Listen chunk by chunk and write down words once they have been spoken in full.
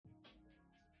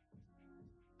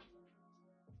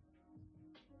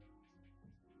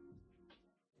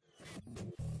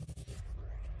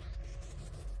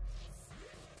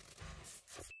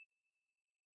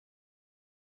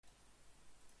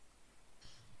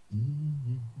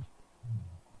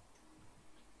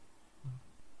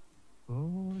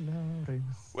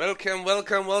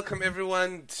Welcome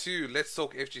everyone to Let's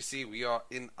Talk FGC. We are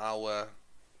in our,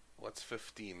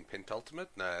 15? Pentultimate?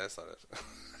 No, that's not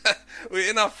it. We're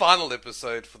in our final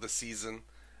episode for the season.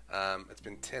 It's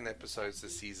been 10 episodes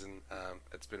this season.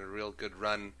 It's been a real good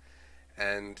run.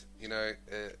 And,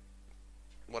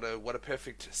 what a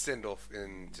perfect send-off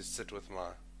to sit with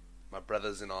my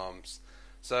brothers in arms.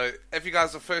 So, if you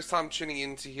guys are first time tuning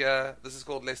in to here, this is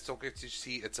called Let's Talk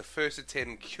FGC. It's a first to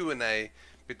 10 Q&A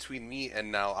between me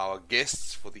and now our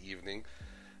guests for the evening.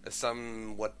 A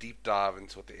somewhat deep dive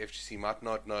into what the FGC might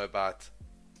not know about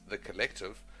the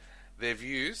collective, their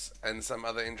views, and some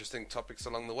other interesting topics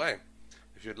along the way.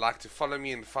 If you'd like to follow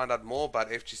me and find out more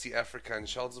about FGC Africa and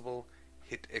Sheldsable,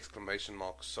 hit !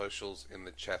 Socials in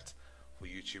the chat for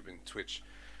YouTube and Twitch.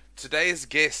 Today's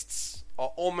guests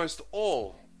are almost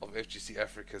all of FGC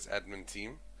Africa's admin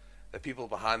team, the people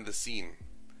behind the scene,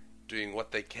 doing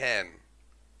what they can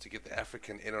to get the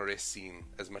African NRS scene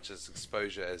as much as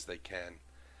exposure as they can.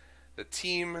 The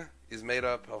team is made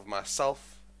up of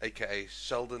myself, aka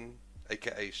Sheldon,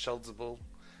 aka Sheldsable,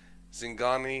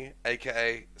 Zingani,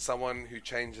 aka someone who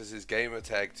changes his gamer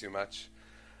tag too much,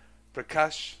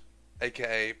 Prakash,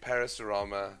 aka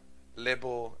Parasurama,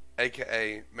 Lebo,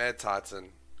 aka Mad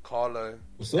Titan, Carlo,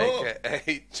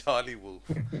 aka Charlie Wolf,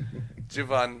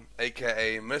 Jivan,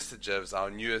 aka Mr. Jivs,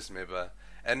 our newest member,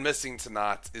 and missing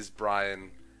tonight is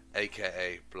Brian,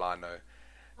 aka Blano.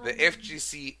 The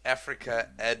FGC Africa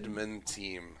admin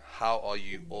team, how are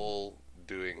you all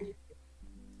doing?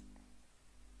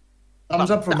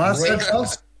 Thumbs up from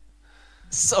us.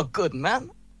 So good,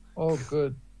 man. Oh,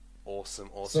 good. Awesome.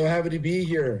 So happy to be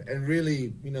here. And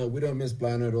really, we don't miss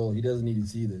Blano at all. He doesn't need to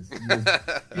see this.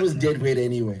 He was dead weight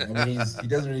anyway. I mean, he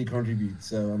doesn't really contribute.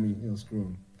 So, I mean, screw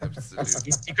him. Absolutely.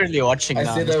 He's secretly watching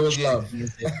now. I said that with love.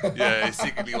 Yeah, he's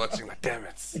secretly watching. Like, damn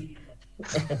it.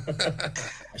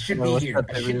 I should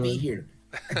be here.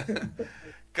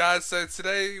 Guys, so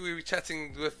today we're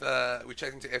chatting to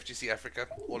FGC Africa,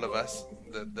 all of us,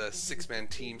 the 6-man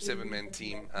team, 7-man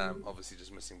team, obviously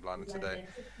just missing Blana today.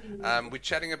 We're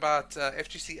chatting about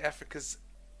FGC Africa's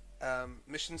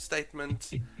mission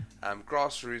statement,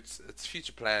 grassroots, its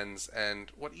future plans,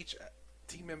 and what each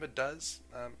team member does.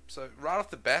 So right off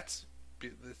the bat,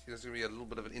 there's going to be a little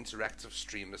bit of an interactive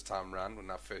stream this time around when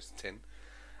our first 10.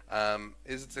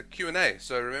 It's a Q&A,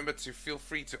 so remember to feel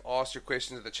free to ask your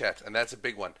questions in the chat, and that's a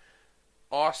big one.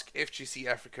 Ask FGC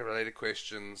Africa related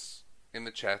questions in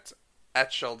the chat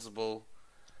at Sheldsable,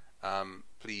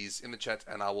 please, in the chat,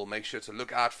 and I will make sure to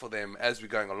look out for them as we're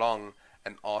going along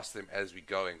and ask them as we're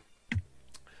going.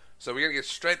 So we're going to get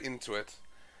straight into it,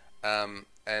 and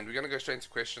we're going to go straight into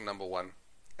question number 1,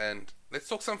 and let's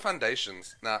talk some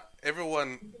foundations. Now,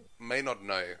 everyone may not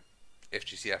know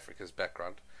FGC Africa's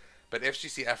background, but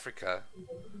FGC Africa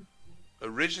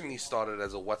originally started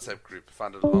as a WhatsApp group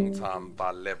founded a long time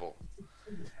by Level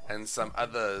and some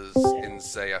others in,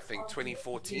 say, I think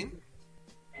 2014.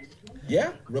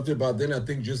 Yeah, roughly about then. I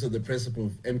think just at the precipice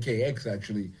of MKX,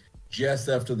 actually, just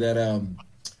after that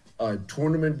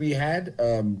tournament we had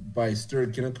by Stir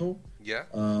Kineko. Yeah.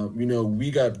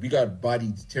 We got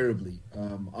bodied terribly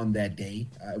on that day.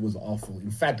 It was awful.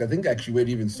 In fact, I think actually where it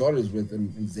even started is with,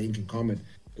 and Zane can comment,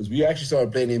 because we actually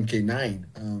started playing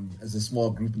MK9 as a small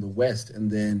group in the West, and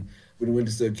then when we went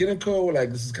to Kineko, we're like,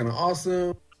 this is kind of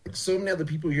awesome. Like, so many other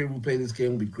people here will play this game. It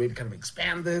would be great to kind of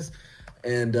expand this.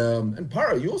 And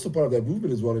Para, you're also part of that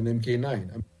movement as well in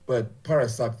MK9. But Para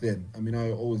sucked then. I mean,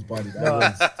 I always bodied. I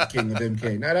was the king of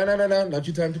MK. No, not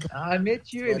your time to come. I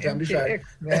met you in MKX,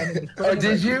 man. Oh,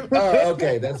 did you? Oh,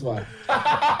 okay, that's why.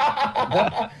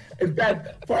 In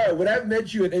fact, Para, when I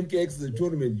met you at MKX at the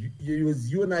tournament, it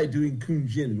was you and I doing Kun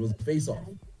Jin. It was a face-off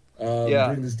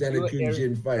during the standard Kun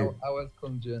Jin fight. I was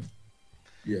Kun Jin.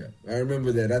 Yeah, I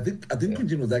remember that. I think Kun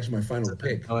Jin was actually my final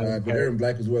pick. But Aaron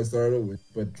Black was who I started with.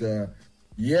 But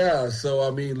yeah, so I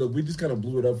mean, look, we just kind of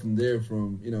blew it up from there,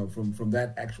 from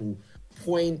that actual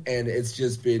point, and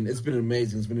it's been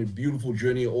amazing. It's been a beautiful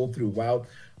journey all throughout.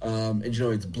 And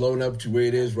it's blown up to where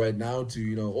it is right now,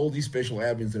 to all these special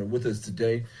admins that are with us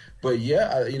today. But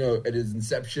yeah, at its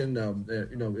inception,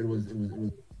 it was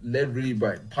led really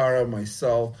by Para,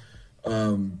 myself,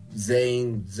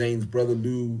 Zane's brother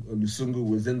Lusungu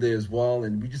was in there as well,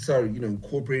 and we just started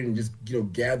incorporating, just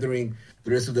gathering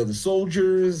the rest of the other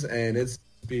soldiers, and it's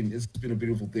been a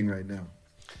beautiful thing right now.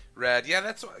 Rad, yeah,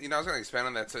 that's what, I was going to expand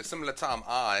on that. So similar time,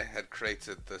 I had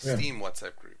created the Steam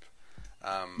WhatsApp group.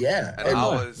 And I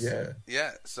was,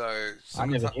 yeah. So I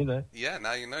never knew that. Yeah,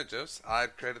 now you know, Jeffs. I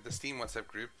created the Steam WhatsApp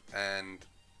group, and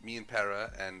me and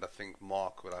Para and I think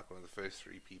Mark were like one of the first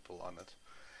 3 people on it.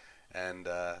 And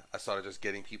I started just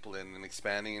getting people in and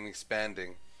expanding.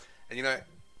 And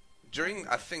during,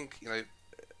 I think,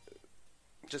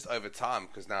 just over time,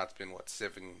 because now it's been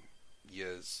 7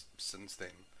 years since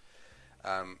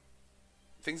then.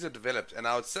 Things have developed, and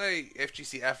I would say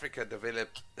FGC Africa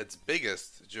developed its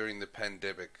biggest during the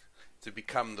pandemic to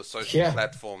become the social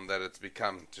platform that it's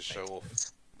become to show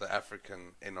off the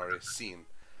African NRS scene.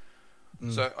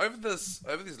 So over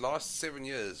these last 7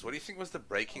 years, what do you think was the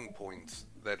breaking point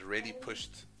that really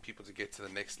pushed people to get to the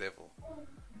next level?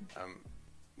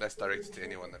 That's directed to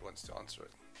anyone that wants to answer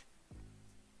it.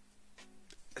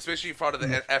 Especially part of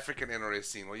the African NRS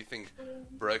scene. What do you think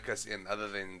broke us in, other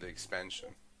than the expansion?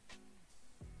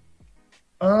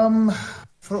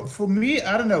 For me,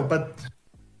 I don't know, but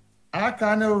I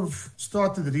kind of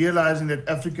started realizing that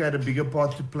Africa had a bigger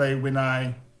part to play when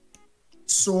I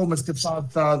saw Mr.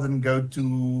 5000 go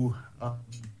to,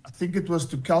 I think it was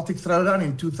to Celtic Throwdown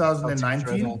in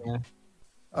 2019.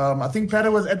 I think Para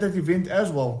was at that event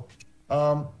as well.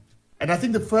 And I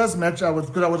think the first match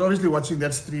because I was obviously watching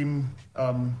that stream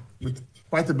with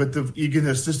quite a bit of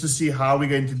eagerness just to see how we're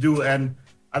going to do. And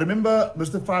I remember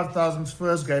Mr. 5000's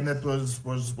first game that was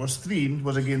streamed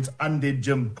was against Undead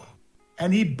Jim.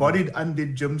 And he bodied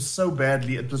Undead Jim so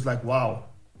badly, it was like, wow.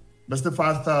 Mr.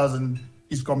 5000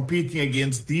 is competing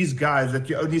against these guys that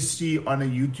you only see on a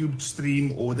YouTube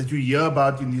stream or that you hear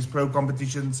about in these pro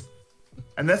competitions.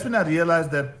 And that's when I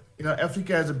realized that,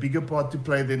 Africa has a bigger part to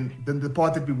play than the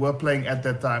part that we were playing at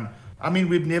that time. I mean,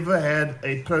 we've never had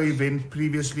a pro event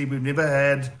previously. We've never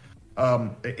had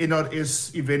an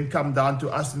NRS event come down to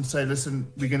us and say,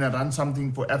 listen, we're going to run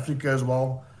something for Africa as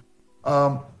well.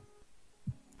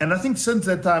 And I think since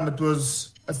that time, it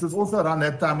was also around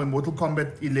that time when Mortal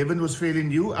Kombat 11 was fairly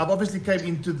new. I've obviously came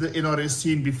into the NRS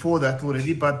scene before that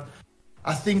already, but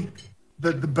I think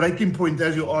the breaking point,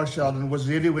 as you are, Sheldon, was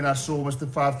really when I saw Mr.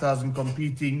 5000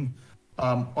 competing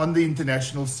on the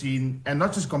international scene, and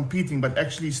not just competing, but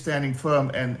actually standing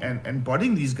firm and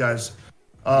bodying these guys.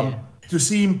 To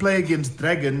see him play against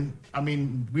Dragon, I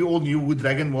mean, we all knew who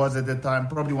Dragon was at that time,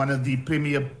 probably one of the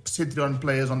premier Cetrion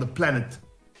players on the planet.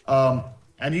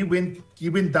 And he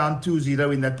went down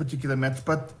 2-0 in that particular match,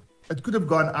 but it could have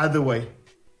gone either way.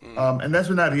 And that's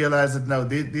when I realized that no,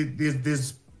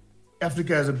 there's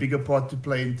Africa has a bigger part to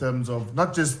play in terms of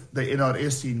not just the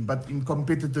NRS scene, but in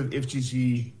competitive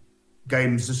FGC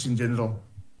games just in general.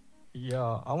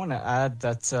 Yeah, I want to add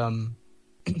that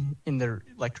in the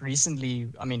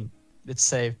recently, I mean, let's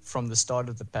say from the start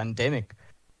of the pandemic,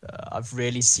 I've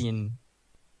really seen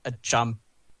a jump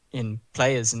in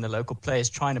players, in the local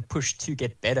players trying to push to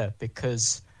get better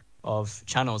because of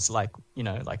channels like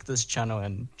this channel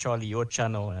and Charlie, your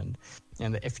channel, and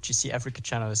the FGC Africa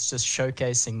channel is just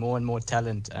showcasing more and more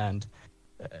talent, and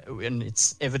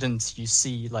it's evident. You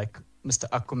see like Mr.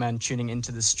 Aquaman tuning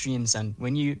into the streams, and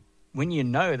when you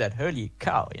know that, holy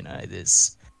cow,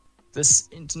 there's this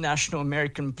international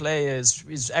American player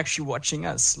is actually watching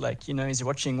us, he's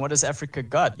watching what has Africa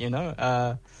got,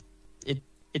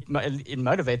 it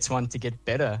motivates one to get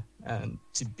better and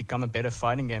to become a better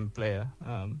fighting game player,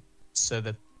 so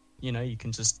that you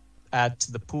can just add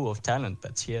to the pool of talent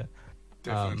that's here.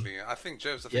 Definitely. I think,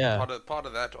 Jobs, part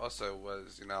of that also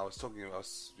was, when I was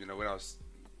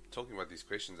talking about these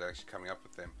questions and actually coming up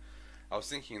with them, I was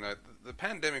thinking, the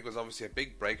pandemic was obviously a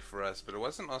big break for us, but it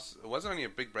wasn't only a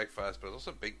big break for us, but it was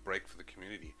also a big break for the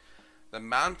community. The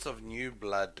amount of new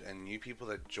blood and new people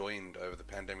that joined over the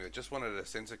pandemic that just wanted a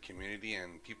sense of community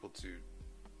and people to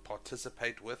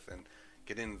participate with and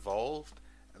get involved,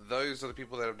 those are the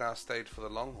people that have now stayed for the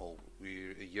long haul.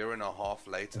 We're a year and a half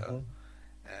later,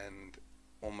 and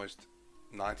almost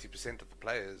 90% of the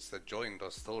players that joined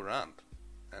are still around,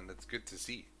 and it's good to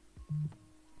see.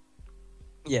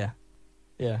 Yeah.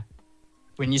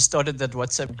 When you started that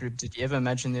WhatsApp group, did you ever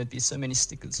imagine there'd be so many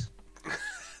stickers?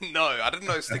 No, I didn't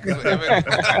know stickers were ever...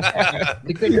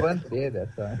 Stickers weren't there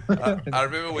that time. I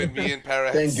remember when me and Para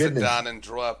had to sit down and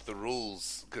draw up the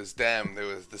rules, because damn,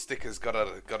 the stickers got out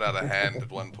of hand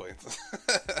at one point.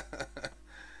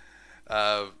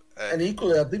 And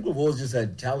equally, I think we've always just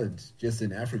had talent just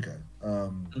in Africa.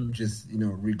 Just,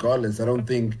 regardless, I don't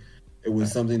think it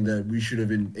was something that we should have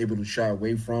been able to shy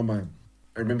away from.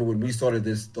 I remember when we started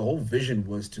this, the whole vision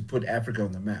was to put Africa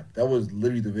on the map. That was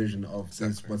literally the vision of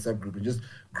this WhatsApp group, and just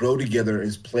grow together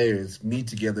as players, meet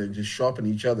together, and just sharpen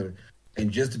each other. and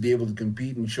just to be able to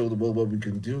compete and show the world what we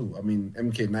can do. I mean,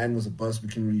 MK9 was a bust. We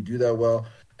couldn't really do that well.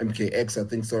 MKX, I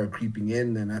think, started creeping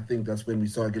in, and I think that's when we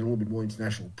started getting a little bit more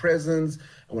international presence.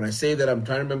 And when I say that, I'm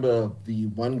trying to remember the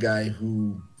one guy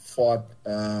who fought.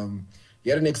 He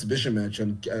had an exhibition match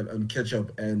on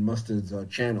Ketchup and Mustard's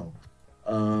channel.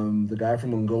 The guy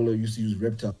from Angola used to use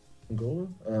Reptile. Angola?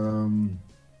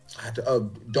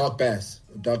 Dark Bass.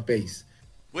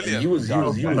 William. And he was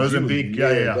Mozambique.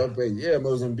 Yeah,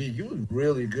 Mozambique. He was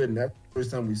really good. And that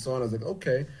first time we saw it, I was like,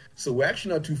 okay, so we're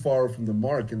actually not too far from the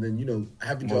mark. And then,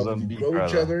 having to obviously grow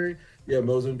each other. Yeah,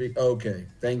 Mozambique. Okay,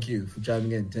 thank you for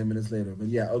chiming in 10 minutes later. But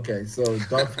yeah, okay, so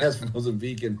Dark Pass from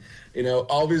Mozambique. And,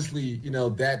 obviously,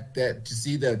 that to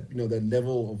see that, that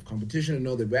level of competition and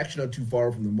know that we're actually not too far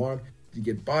from the mark. You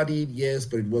get bodied, yes,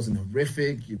 but it wasn't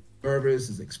horrific. You're nervous,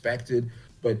 as expected.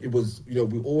 But it was, we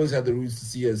always had the roots to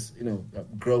see us,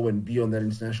 grow and be on that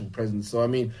international presence. So I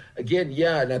mean, again,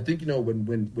 yeah, and I think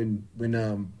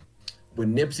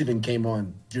when Nips even came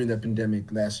on during that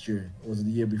pandemic last year, or was it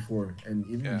the year before, and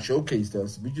even showcased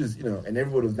us, we just, and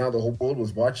everyone was, now the whole world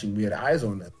was watching. We had eyes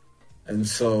on them, and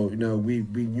so we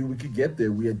knew we could get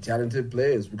there. We had talented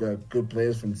players. We got good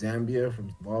players from Zambia,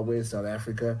 from Zimbabwe, South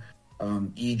Africa,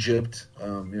 Egypt,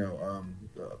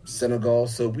 Senegal.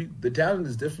 So the talent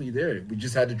is definitely there. We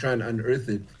just had to try and unearth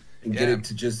it and get it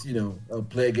to just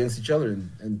play against each other,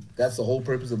 and that's the whole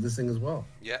purpose of this thing as well.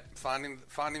 Yeah, finding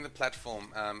the platform.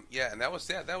 And that was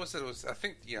it. Was I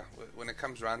think when it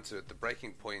comes around to it, the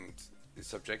breaking point is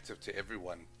subjective to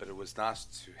everyone, but it was nice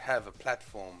to have a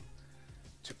platform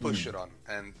to push it on.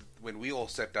 And when we all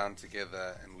sat down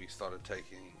together and we started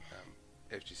taking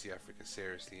FGC Africa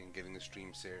seriously and getting the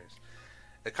stream serious,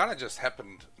 it kind of just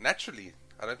happened naturally.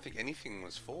 I don't think anything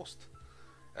was forced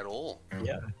at all.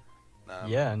 Yeah.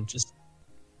 Yeah, and just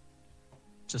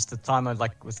the time of,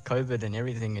 like, with COVID and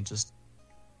everything, it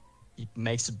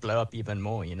makes it blow up even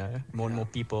more, more and more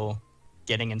people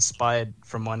getting inspired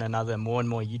from one another, more and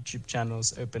more YouTube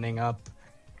channels opening up.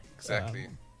 Exactly.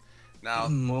 Now,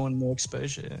 more and more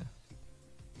exposure.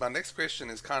 My next question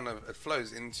is it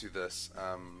flows into this,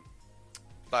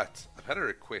 but I've had a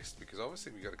request because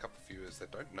obviously we got a couple of viewers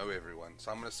that don't know everyone.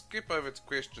 So I'm going to skip over to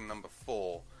question number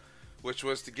 4, which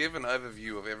was to give an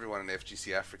overview of everyone in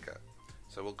FGC Africa.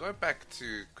 So we'll go back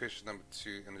to question number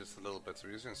 2 in just a little bit. So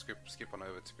we're just going to skip on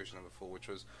over to question number 4, which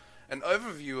was an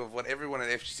overview of what everyone in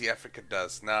FGC Africa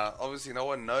does. Now, obviously no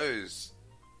one knows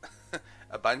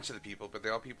a bunch of the people, but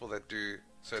there are people that do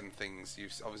certain things.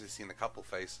 You've obviously seen a couple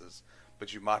faces,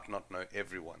 but you might not know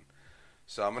everyone.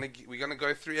 So we're gonna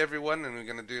go through everyone, and we're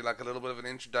gonna do like a little bit of an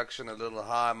introduction, a little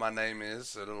hi, my name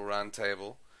is, a little round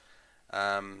table.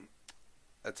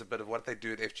 It's a bit of what they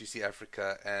do at FGC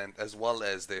Africa, and as well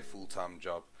as their full-time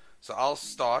job. So I'll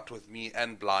start with me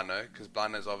and Blano, because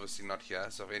Blano's obviously not here.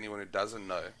 So if anyone who doesn't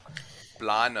know,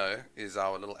 Blano is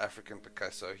our little African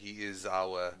Picasso. He is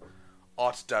our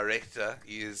art director.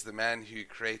 He is the man who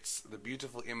creates the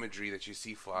beautiful imagery that you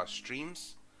see for our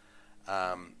streams,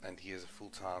 and he is a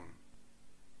full-time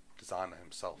designer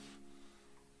himself.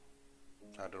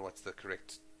 I don't know what's the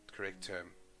correct term.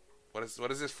 What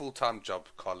is his full-time job,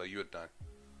 Carlo? You would know.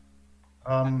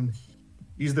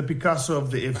 He's the Picasso of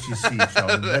the FGC,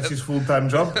 Sheldon. That's his full-time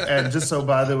job. And just so,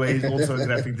 by the way, he's also a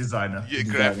graphic designer. Yeah,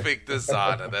 graphic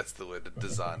designer. That's the word,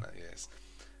 designer. Yes.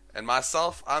 And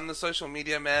myself, I'm the social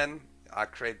media man. I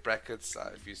create brackets.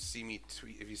 If you see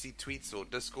tweets or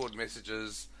Discord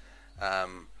messages,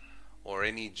 or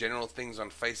any general things on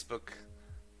Facebook,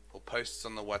 or posts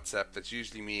on the WhatsApp, that's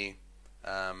usually me,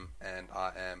 and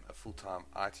I am a full-time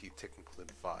IT technical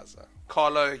advisor.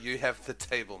 Carlo, you have the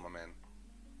table, my man.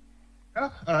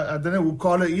 I don't know who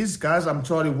Carlo is, guys. I'm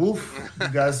Charlie Wolf. You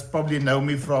guys probably know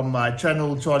me from my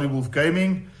channel, Charlie Wolf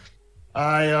Gaming.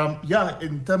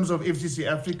 In terms of FGC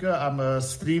Africa, I'm a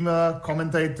streamer,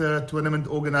 commentator, tournament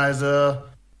organizer,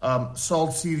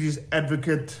 Salt Series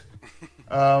advocate.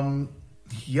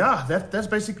 That's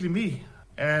basically me.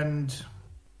 And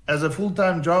as a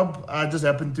full-time job, I just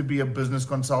happen to be a business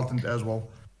consultant as well.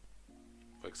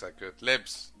 Looks like good.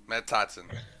 Lebs, Mad Titan.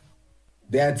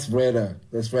 That's right.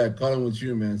 That's right. Calling with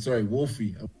you, man. Sorry,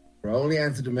 Wolfie. I only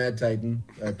answer to Mad Titan,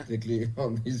 particularly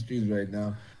on these streams right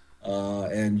now.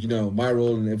 And my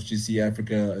role in FGC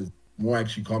Africa is more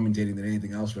actually commentating than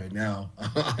anything else right now.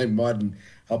 I'm modding,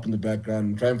 helping the background,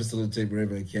 and trying to facilitate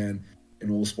wherever I can in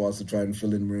all spots to try and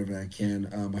fill in wherever I can.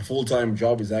 My full-time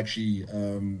job is actually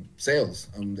sales.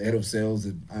 I'm the head of sales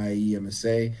at IE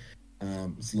MSA.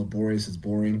 It's laborious, it's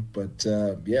boring, but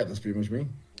that's pretty much me.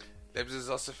 Lebs is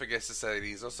also, forgets to say,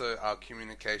 he's also our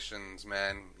communications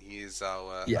man. He's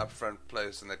our upfront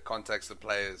person that contacts the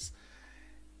players.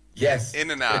 Yes.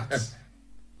 In and out.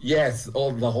 Yes,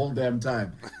 all the whole damn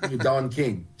time. You're Don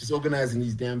King, just organizing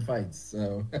these damn fights.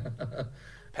 So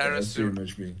that's pretty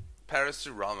much me. Paris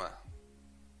to Rama.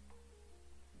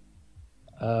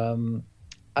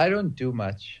 I don't do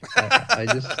much. I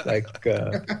just like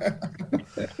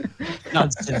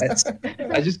Nonsense.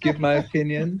 I just give my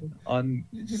opinion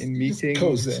in meetings,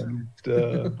 coast. and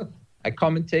I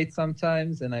commentate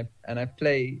sometimes, and I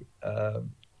play.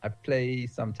 I play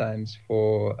sometimes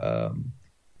for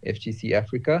FGC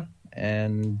Africa,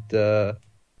 and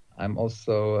I'm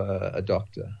also a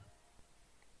doctor.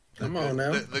 Come on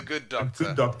now. The good doctor.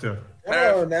 Good doctor.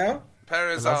 Come on now.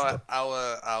 Paris, our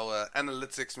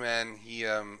analytics man,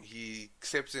 he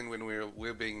steps in when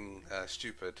we're being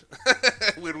stupid,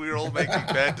 when we're all making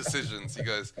bad decisions. He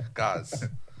goes, guys,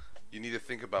 you need to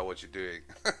think about what you're doing.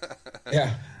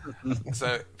 Yeah.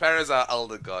 So Paris, our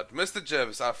elder god, Mr.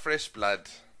 Jibs, our fresh blood.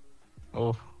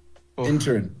 Oh,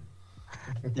 Intern.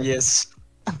 yes.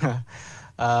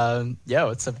 Yeah,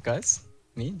 what's up, guys?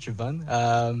 Me, Jovan.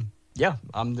 Yeah,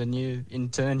 I'm the new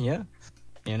intern here.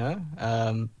 You know,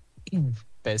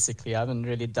 basically, I haven't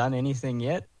really done anything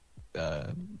yet. They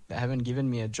haven't given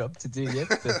me a job to do yet,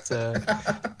 but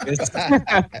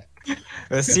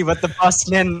we'll see what the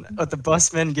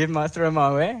boss men throw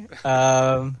my way.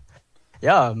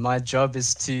 Yeah, my job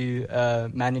is to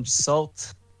manage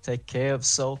Salt, take care of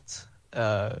Salt.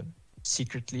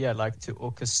 Secretly, I like to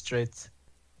orchestrate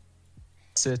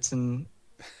certain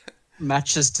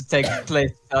matches to take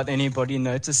place without anybody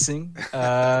noticing.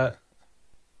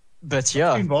 But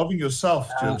yeah, Involving yourself,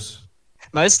 Jibs.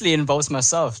 mostly involves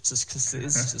myself just because there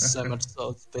is just so much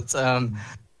Salt. But and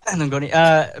I'm going.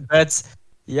 But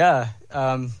yeah,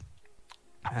 and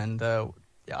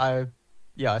I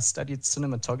studied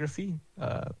cinematography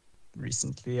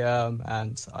recently,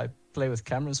 and I play with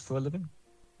cameras for a living.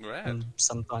 Right. And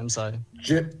sometimes I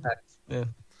Jip. yeah.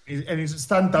 And he's a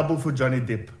stunt double for Johnny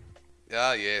Depp.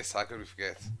 Ah, yes, how could we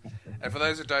forget? And for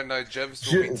those who don't know, Jibs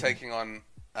will be taking on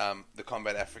the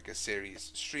Combat Africa series,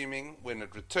 streaming when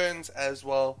it returns as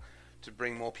well, to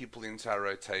bring more people into our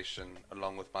rotation,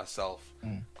 along with myself,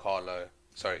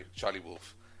 Charlie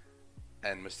Wolf,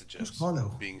 and Mr. Jibs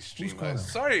Carlo? being Who's stream Carlo? host.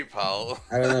 Sorry, pal.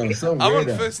 I don't know. Some I'm on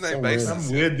weirdo. first name Some basis. weirdo.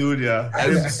 Some weird dude, yeah.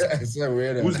 Some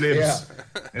weirdo. Who's lives?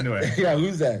 Anyway. Yeah,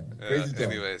 who's that? Crazy talk.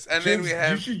 Anyways, and then James, we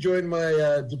have You should join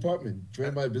my department.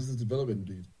 Join my business development,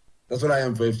 dude. That's what I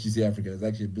am for FGC Africa. It's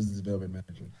actually a business development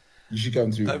manager. You should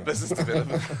come through. no bro. business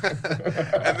development.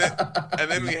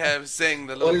 and then we have Zeng,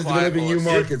 the little Always choir developing new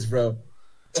horse. markets, bro.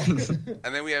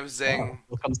 And then we have Zeng.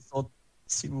 Welcome to Salt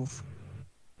Sea Wolf.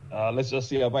 Let's just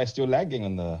see. Am I still lagging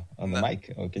on the No.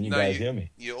 mic? Or can you guys hear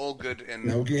me? You're all good and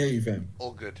Now we can hear you, fam.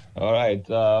 all good. All right.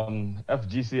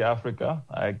 FGC Africa.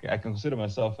 I consider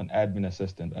myself an admin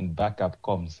assistant and backup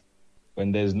comms.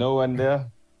 When there's no one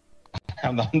there,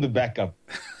 I'm the backup.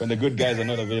 When the good guys are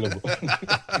not available,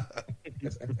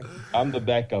 I'm the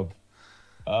backup.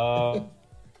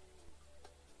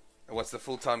 What's the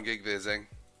full-time gig there, Zeng?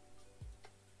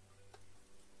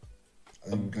 I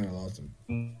think we kind of lost him.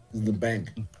 This is the bank.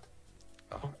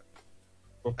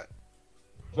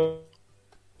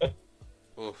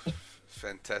 Oh,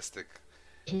 fantastic.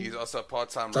 He's also a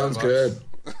part-time Sounds robot. good.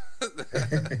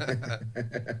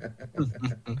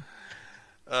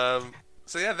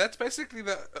 So yeah, that's basically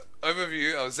the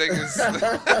overview. I was saying is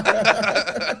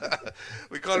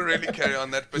we can't really carry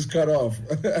on that, but Just cut off.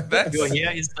 that's You'll hear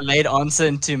his delayed answer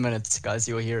in 2 minutes, guys.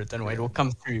 You'll hear it. Don't wait. It will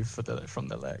come through from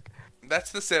the lag.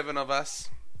 that's the 7 of us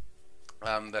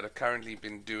that have currently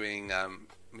been doing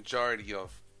majority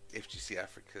of FGC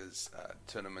Africa's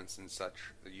tournaments and such.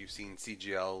 You've seen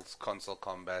CGL's Console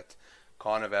Combat,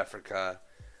 Khan of Africa,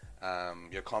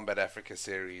 your Combat Africa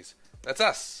series. That's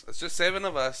us. It's just 7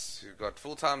 of us who've got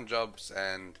full-time jobs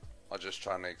and are just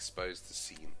trying to expose the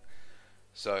scene.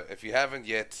 So if you haven't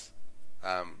yet,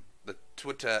 the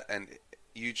Twitter and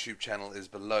YouTube channel is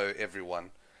below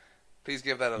everyone. Please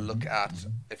give that a look out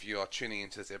if you are tuning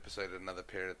into this episode at another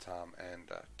period of time, and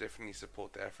definitely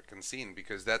support the African scene,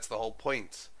 because that's the whole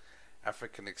point.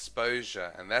 African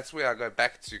exposure. And that's where I go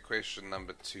back to question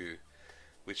number 2,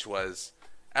 which was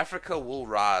Africa will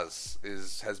rise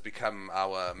has become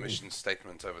our mission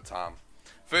statement over time.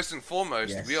 First and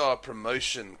foremost, Yes. we are a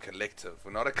promotion collective.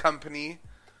 We're not a company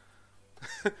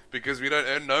because we don't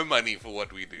earn no money for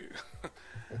what we do.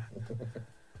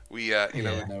 We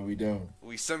No, we don't.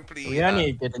 we simply We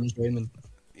only get enjoyment.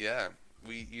 yeah,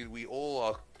 we all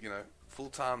are,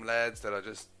 full-time lads that are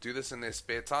just do this in their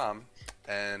spare time,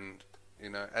 and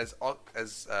as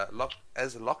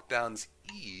lockdowns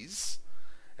ease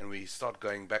and we start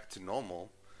going back to normal,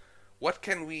 what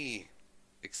can we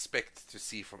expect to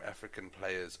see from African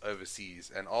players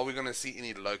overseas? And are we going to see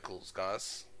any locals,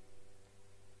 guys?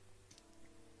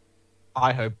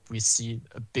 I hope we see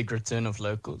a big return of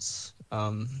locals,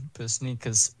 personally,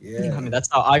 because Yeah. I mean that's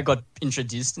how I got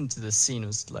introduced into the scene. It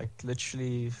was like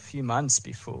literally a few months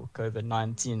before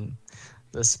COVID-19.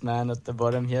 This man at the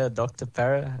bottom here, Dr.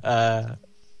 Para,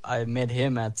 I met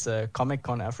him at Comic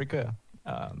Con Africa,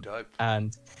 Dope.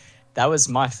 and that was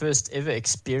my first ever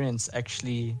experience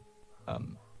actually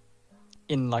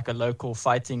in like a local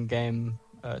fighting game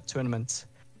tournament,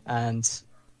 and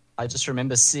I just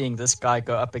remember seeing this guy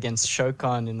go up against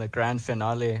Shokan in the grand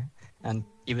finale, and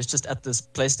he was just at this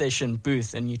PlayStation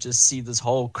booth, and you just see this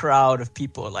whole crowd of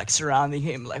people like surrounding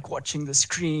him, like watching the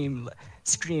screen,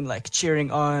 like cheering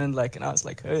on, like, and I was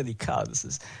like, holy cow, this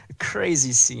is a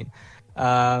crazy scene.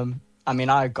 I mean,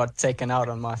 I got taken out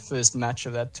on my first match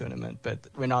of that tournament, but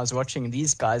when I was watching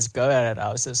these guys go at it,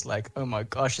 I was just like, oh my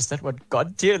gosh, is that what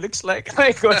God tier looks like?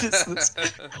 Like, what is this?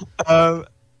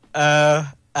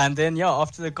 And then, yeah,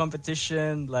 after the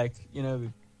competition, like, you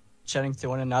know, chatting to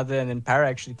one another, and then Para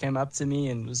actually came up to me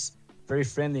and was very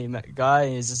friendly guy.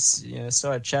 He just, you know,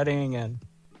 started chatting, and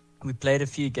we played a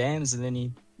few games, and then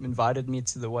he invited me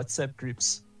to the WhatsApp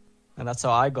groups, and that's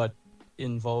how I got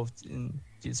involved in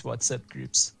these WhatsApp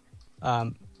groups.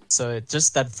 So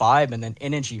just that vibe and then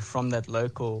energy from that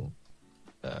local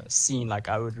scene, like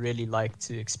I would really like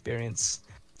to experience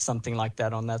something like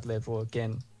that on that level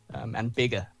again, and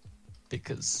bigger,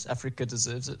 because Africa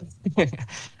deserves it.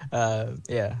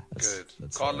 Yeah. Good.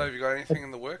 Carlo, have you got anything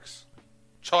in the works?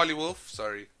 Charlie Wolf,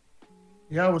 sorry.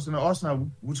 Yeah, I was going to ask now,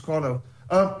 who's Carlo?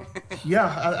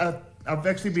 I've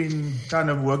actually been kind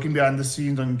of working behind the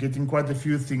scenes on getting quite a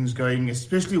few things going,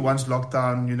 especially once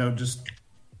lockdown, you know, just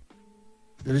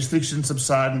the restrictions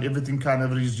subside and everything kind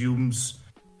of resumes,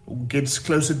 gets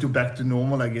closer to back to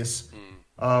normal, I guess.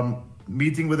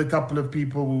 Meeting with a couple of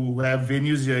people who have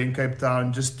venues here in Cape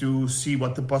Town just to see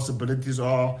what the possibilities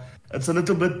are. It's a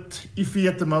little bit iffy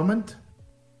at the moment.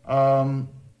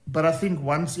 But I think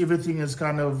once everything is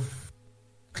kind of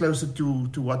closer to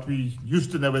what we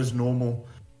used to know as normal,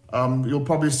 you'll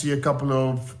probably see a couple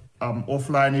of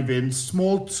offline events,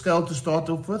 small scale to start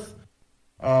off with.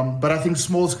 But I think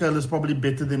small scale is probably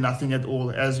better than nothing at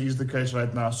all, as is the case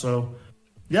right now. So,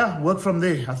 yeah, work from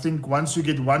there. I think once you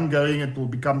get one going, it will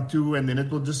become two, and then it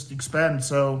will just expand.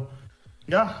 So,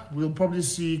 yeah, we'll probably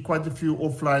see quite a few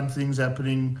offline things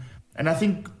happening. And I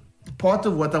think part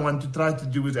of what I want to try to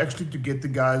do is actually to get the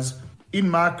guys in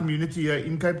my community here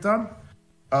in Cape Town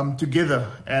together,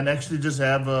 and actually just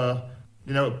have a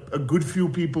good few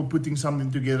people putting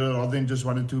something together, rather than just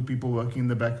one or two people working in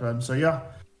the background. So, yeah,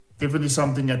 definitely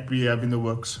something that we have in the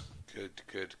works.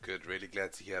 Good. Really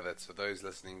glad to hear that. So those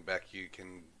listening back, you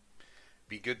can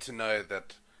be good to know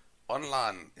that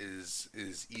online is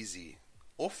easy.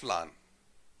 Offline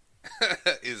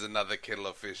is another kettle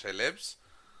of fish. Hey, Lebs?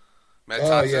 Matt Oh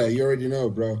Tyson? yeah, you already know,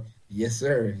 bro. Yes,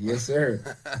 sir.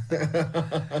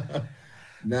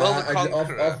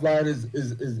 Offline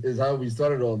is how we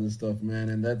started all this stuff, man,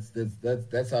 and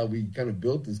that's how we kind of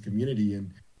built this community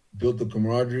and built the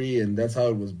camaraderie, and that's how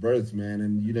it was birthed, man.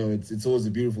 And you know, it's always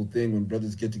a beautiful thing when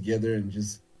brothers get together and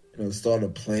just, you know, start a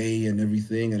play and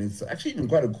everything. And it's actually even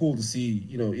quite cool to see,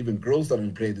 you know, even girls starting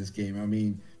to play this game. I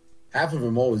mean, half of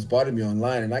them always bothered me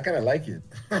online, and I kind of like it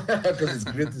because it's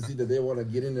great to see that they want to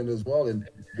get in it as well. And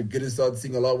we're going to start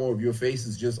seeing a lot more of your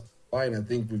faces just online. I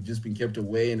think we've just been kept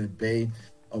away and at bay,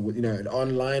 you know,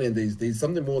 online, and there's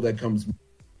something more that comes.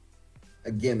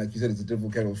 Again, like you said, it's a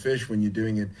different kettle of fish when you're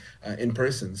doing it in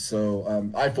person.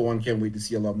 So I, for one, can't wait to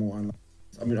see a lot more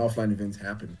offline events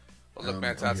happen. Well, look,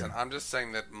 Matt Tyson, I'm just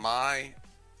saying that my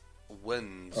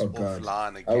wins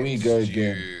offline against we go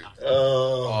again. you.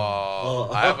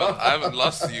 I haven't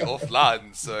lost to you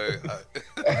offline, so.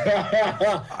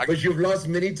 But you've lost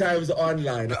many times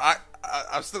online.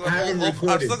 I've still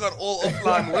got all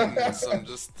offline wins. I'm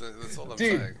just that's all I'm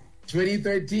saying.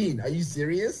 2013. Are you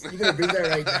serious? You're gonna bring that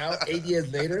right now? 8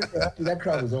 years later? Dude, that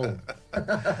crown is old.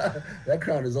 That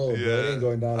crown is old. Yeah, bro. It ain't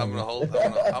going down. I'm gonna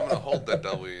hold that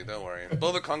W. Don't worry.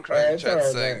 Bill the Conqueror in chat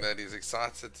saying that he's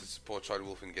excited to support Charlie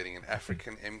Wolf in getting an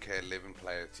African MK11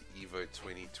 player to Evo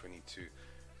 2022.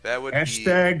 That would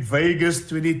be Vegas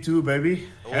 22, baby.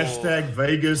 Oh.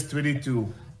 Vegas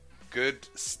 22. Good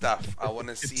stuff. I want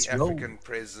to see African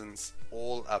presence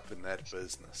all up in that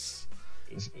business.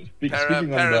 Para's probably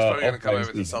going to come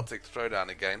over to Celtic Throwdown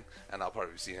again, and I'll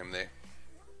probably see him there.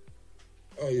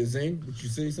 Oh, yeah, Zane, did you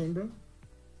say something, bro?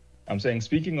 I'm saying,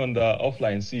 speaking on the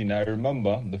offline scene, I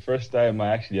remember the first time I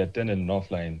actually attended an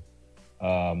offline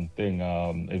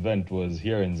event was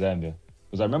here in Zambia.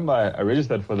 Because I remember I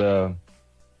registered for the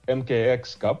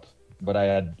MKX Cup, but I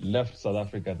had left South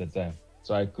Africa at the time,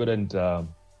 so I couldn't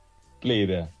play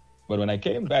there. But when I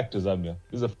came back to Zambia,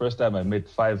 this is the first time I met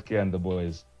 5K and the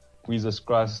boys. Quizzes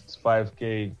crossed,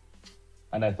 5K,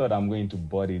 and I thought I'm going to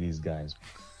body these guys.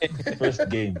 First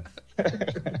game.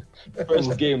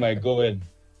 First game I go in.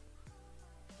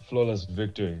 Flawless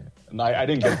victory. No, I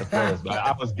didn't get the flawless, but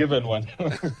I was given one.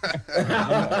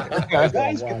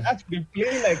 Guys can actually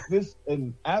play like this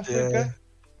in Africa.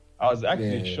 I was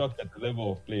actually shocked at the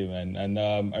level of play, man. And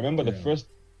I remember the first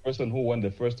person who won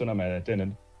the first tournament I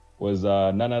attended was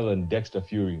none other than Dexter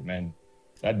Fury, man.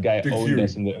 That guy owned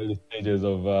us in the early stages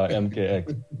of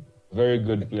MKX. Very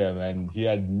good player, man. He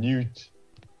had Newt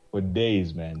for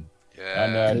days, man. Yeah.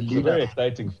 And it was a very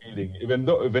exciting feeling. Even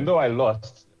though I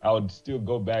lost, I would still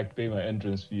go back, pay my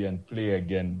entrance fee, and play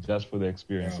again just for the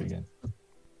experience again.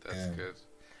 That's good.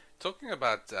 Talking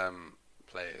about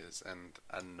players and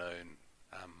unknown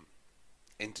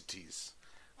entities,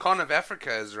 Khan of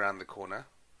Africa is around the corner,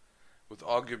 with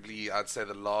arguably, I'd say,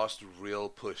 the last real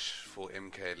push for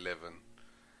MK11.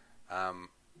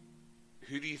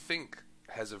 Who do you think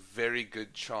has a very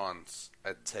good chance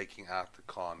at taking out the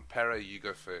Khan? Para, you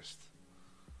go first.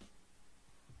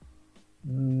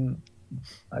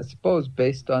 I suppose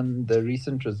based on the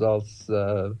recent results,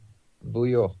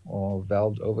 Vuyo or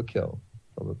Valve Overkill,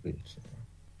 probably.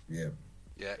 Yeah.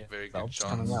 Yeah, very good Valve's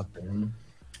chance. coming up.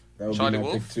 That would Charlie be my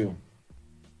Wolf? pick too.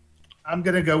 I'm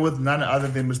going to go with none other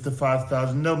than Mr.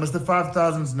 5000. No, Mr.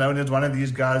 5000 is known as one of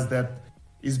these guys that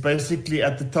is basically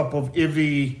at the top of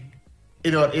every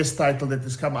NRS title that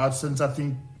has come out since, I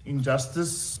think,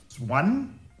 Injustice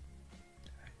 1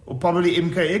 or probably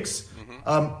MKX.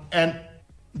 And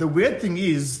the weird thing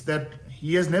is that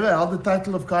he has never held the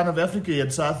title of Khan of Africa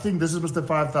yet. So I think this is Mr.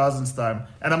 5000's time.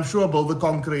 And I'm sure Bill the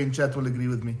Conqueror in chat will agree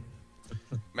with me.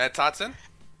 Matt Tyson?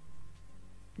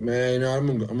 Man, I'm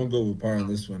gonna go with Par on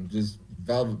this one. Just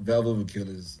Valve Overkill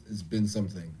has been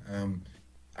something.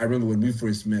 I remember when we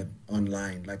first met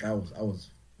online, like I was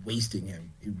wasting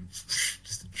him. It was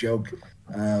just a joke.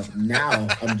 Now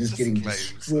I'm just getting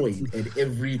destroyed at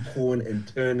every corner and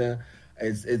turner.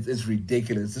 It's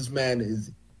ridiculous. This man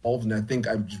is evolved, and I think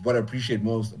what I appreciate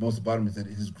most about him is that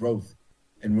his growth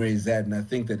and where he's at. And I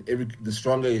think that the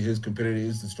stronger his competitor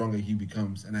is, the stronger he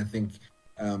becomes. And I think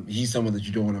he's someone that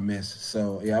you don't want to miss.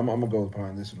 So yeah, I'm gonna go with Par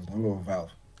on this one. I'm gonna go with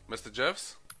Valve. Mr.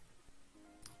 Jeffs?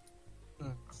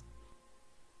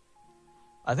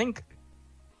 I think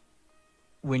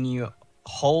when you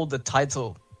hold the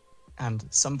title and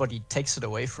somebody takes it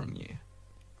away from you,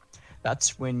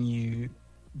 that's when you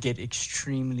get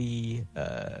extremely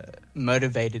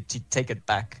motivated to take it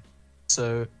back.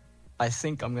 So I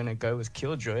think I'm going to go with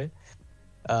Killjoy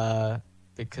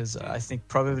because I think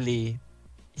probably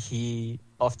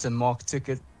after Mark took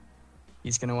it,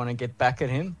 he's going to want to get back at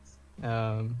him.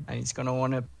 And he's going to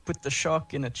want to put the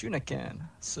shark in a tuna can.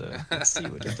 So let's see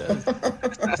what he does.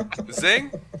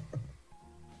 Zing?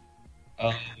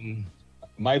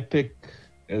 My pick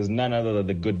is none other than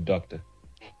the Good Doctor,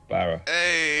 Para.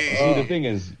 Hey! See, the thing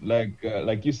is,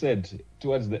 like you said,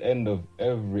 towards the end of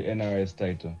every NRS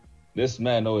title, this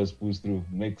man always pulls through,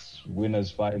 makes winners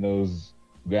finals,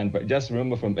 just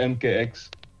remember from MKX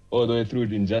all the way through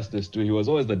to Injustice 2, he was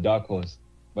always the dark horse.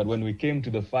 But when we came to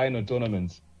the final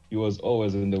tournaments, he was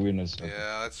always in the winners.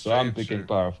 Yeah, that's so I'm picking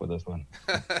Para for this one.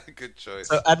 Good choice.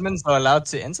 So admins are allowed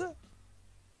to enter?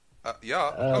 Yeah,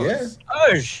 of course.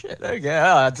 Oh shit! Okay,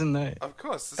 I didn't know. Of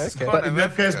course. This is Okay. But Khan in of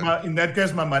Africa. that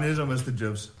case, my money is on Mr.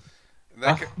 Jobs. In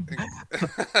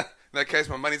that case,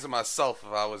 my money's on myself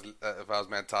if I was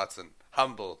Matt Tyson.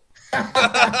 Humble.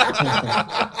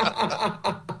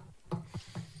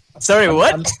 Sorry,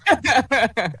 what?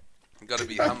 You gotta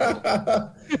be humble.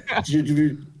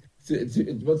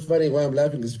 What's funny, why I'm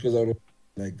laughing is because I don't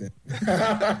like that.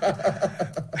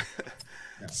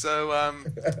 So,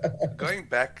 going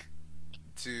back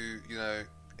to,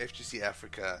 FGC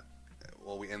Africa,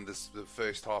 while we end the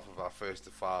first half of our first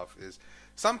to five, is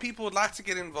some people would like to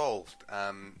get involved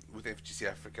with FGC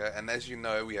Africa, and as you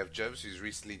know, we have Jobs, who's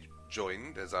recently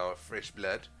joined as our fresh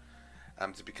blood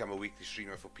to become a weekly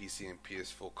streamer for PC and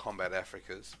PS4 Combat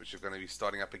Africas, which are going to be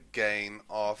starting up again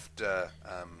after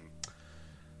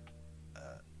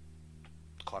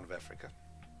Khan of Africa.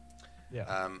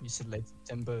 Yeah, you said late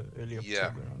September, early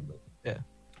October. Yeah.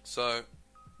 So,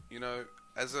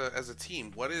 as a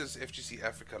team, what is FGC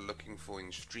Africa looking for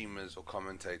in streamers or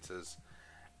commentators,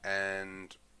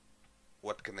 and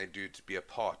what can they do to be a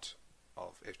part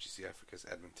of FGC Africa's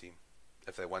admin team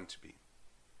if they want to be?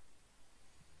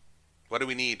 What do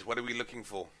we need? What are we looking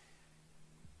for?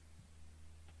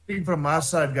 Speaking from my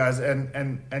side, guys,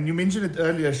 and you mentioned it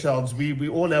earlier, Shelves, we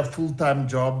all have full-time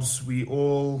jobs. We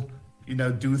all,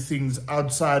 do things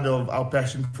outside of our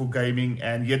passion for gaming,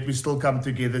 and yet we still come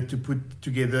together to put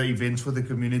together events for the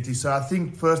community. So I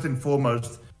think first and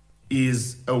foremost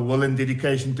is a will and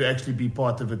dedication to actually be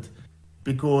part of it,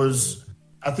 because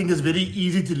I think it's very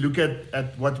easy to look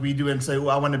at what we do and say, oh,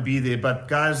 I want to be there. But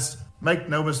guys, make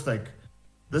no mistake,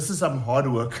 this is some hard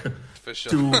work. For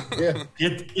sure. To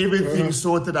get everything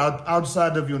sorted out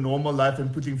outside of your normal life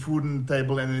and putting food on the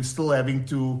table, and then still having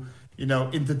to,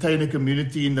 entertain a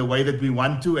community in the way that we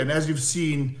want to. And as you've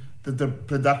seen, that the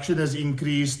production has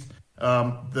increased,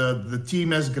 the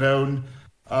team has grown.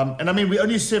 And I mean, we're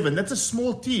only 7. That's a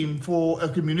small team for a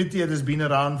community that has been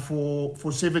around for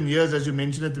 7 years, as you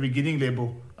mentioned at the beginning,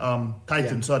 Lebo.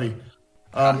 Titan, sorry.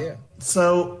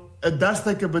 So it does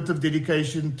take a bit of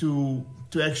dedication to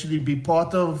actually be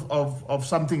part of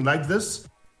something like this.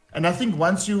 And I think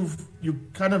once you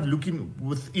kind of looking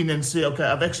within and say, okay,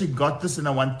 I've actually got this and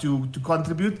I want to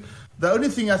contribute. The only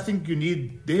thing I think you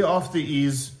need thereafter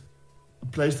is a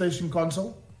PlayStation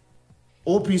console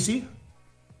or PC,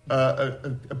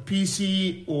 a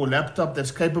PC or laptop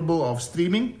that's capable of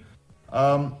streaming.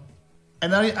 And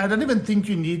I don't even think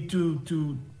you need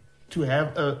to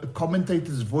have a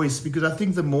commentator's voice, because I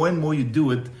think the more and more you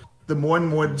do it, the more and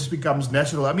more it just becomes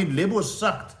natural. I mean, Lebo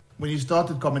sucked when he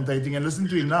started commentating, and listen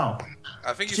to him now.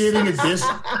 I think sharing a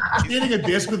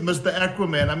desk with Mr.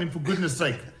 Aquaman. I mean, for goodness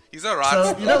sake. He's all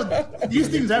right. So, these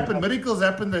things happen. Miracles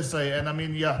happen, they say. And I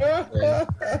mean, yeah.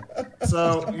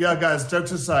 So, yeah, guys,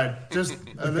 jokes aside, just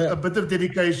a bit of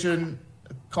dedication,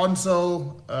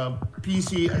 console,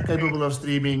 PC capable of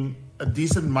streaming, a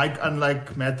decent mic,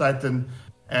 unlike Mad Titan,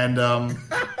 and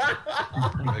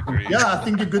Agreed. yeah, I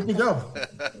think you're good to go.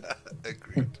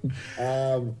 Agreed.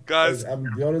 Guys,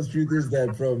 the honest truth is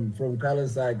that from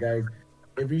Carlos' side, guys,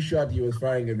 every shot he was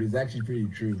firing at me is actually pretty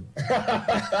true.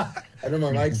 I know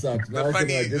my mic sucks. The funny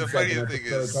thing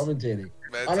is, commentating.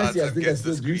 Man, honestly, I Titan think I gets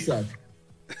still the do screen.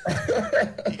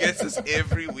 suck. He gets us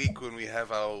every week when we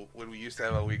used to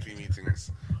have our weekly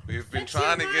meetings. We've been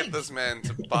trying to get this man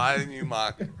to buy a new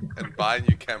mic and buy a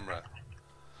new camera.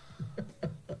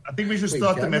 I think we should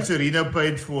start the Matsurino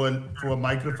page for a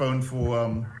microphone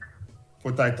for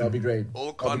Titan. That'll be great.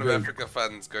 All Con of Africa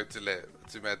funds go to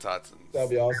Mad Titans. That'll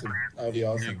be awesome.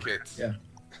 New kits. Yeah.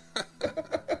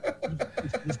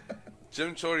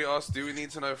 Jim Chori asked, do we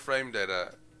need to know frame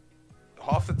data?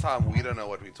 Half the time we don't know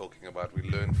what we're talking about. We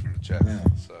learn from the chat. Yeah.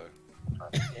 So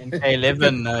In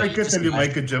K11, Fake it till you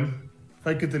make it, Jim.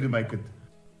 Fake it till you make it.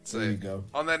 So, There you go.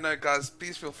 on that note, guys,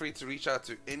 please feel free to reach out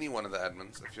to any one of the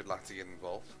admins if you'd like to get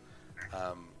involved.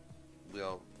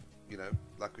 We'll,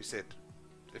 like we said,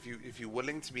 if you're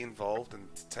willing to be involved and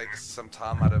to take some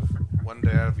time out of one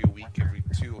day out of your week every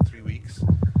 2 or 3 weeks,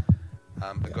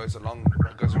 it goes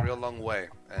a real long way.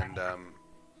 And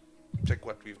check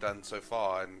what we've done so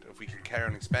far, and if we can carry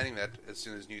on expanding that as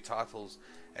soon as new titles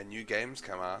and new games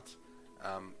come out,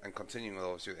 and continuing with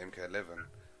obviously with MK11.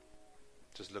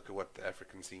 Just look at what the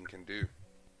African scene can do.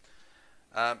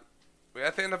 We're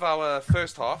at the end of our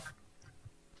first half.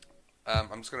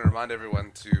 I'm just going to remind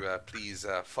everyone to please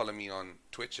follow me on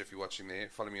Twitch if you're watching there.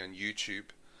 Follow me on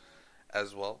YouTube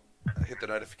as well. Hit the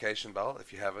notification bell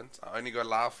if you haven't. I only go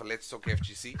live for Let's Talk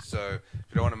FGC, so if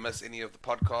you don't want to miss any of the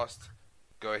podcast,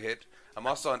 go ahead. I'm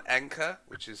also on Anchor,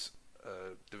 which is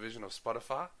a division of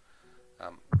Spotify.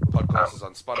 Podcast is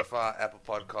on Spotify, Apple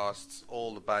Podcasts,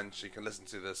 all the bunch. You can listen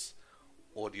to this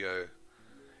audio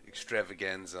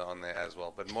extravaganza on there as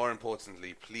well. But more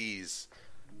importantly, please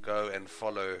go and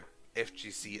follow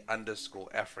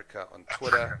FGC_Africa on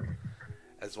Twitter,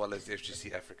 as well as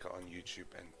FGC Africa on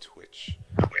YouTube and Twitch.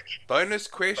 Bonus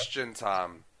question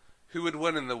time: who would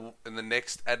win in the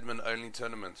next admin only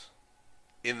tournament?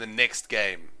 In the next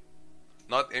game,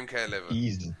 not MK11.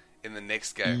 Easy. In the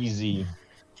next game. Easy.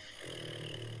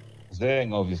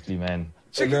 Zeng, obviously, man.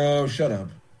 No, shut up.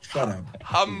 Shut up.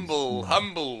 Humble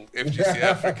FGC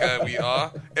Africa we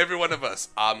are. Every one of us.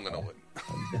 I'm gonna win.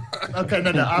 Okay,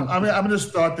 no. I'm going to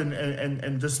start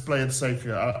and just play it safe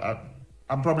here.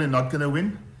 I'm probably not going to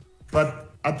win,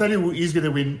 but I'll tell you who is going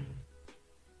to win,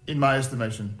 in my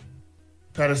estimation.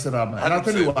 Paris Sarama. And I'll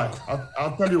tell you why.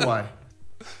 I'll tell you why.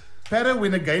 Para,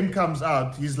 when a game comes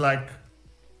out, he's like,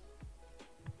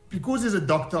 because he's a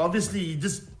doctor, obviously he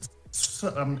just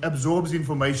absorbs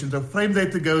information. The frame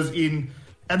data goes in,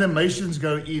 animations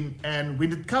go in, and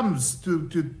when it comes to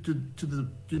the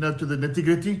the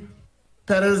nitty-gritty,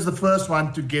 Para is the first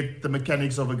one to get the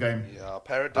mechanics of a game. Yeah,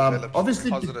 Para develops obviously,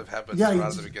 positive habits yeah, right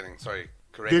at the beginning. Sorry,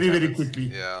 correct. Very, habits. very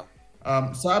quickly. Yeah.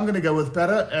 So I'm going to go with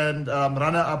Para, and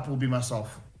runner-up will be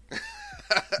myself.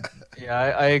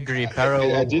 Yeah, I agree. Para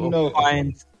I didn't will know-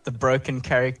 find the broken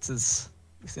characters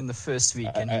within the first week.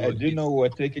 And he I will do use- know we're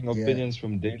taking Yeah. opinions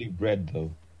from Daily Bread,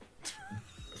 though.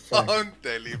 On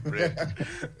Daily Bread.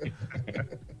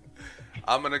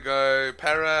 I'm gonna go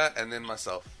Para and then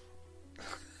myself.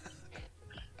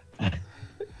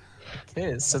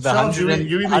 Okay, so the Charles, you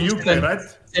in the UK, right?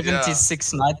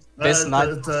 76 night, best night.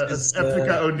 It's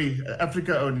Africa only.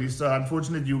 Africa only. So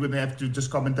unfortunately, you're gonna have to just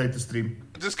commentate the stream.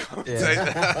 Just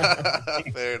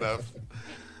commentate. Fair enough.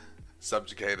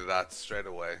 Subjugated that straight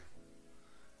away.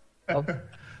 I'll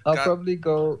Got- probably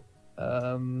go.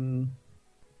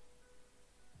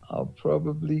 I'll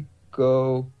probably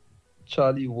go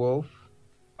Charlie Wolf.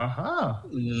 Aha!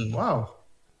 Mm. Wow.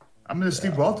 I'm gonna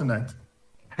sleep well tonight.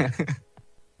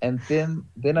 And then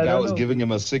I I don't was know. giving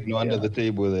him a signal under the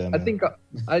table there. I Man. think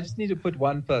I just need to put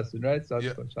one person, right? So I'll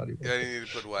just Yeah. go Charlie Wolf. Yeah, you need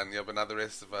to put one. Yeah, but now the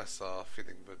rest of us are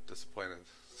feeling a bit disappointed.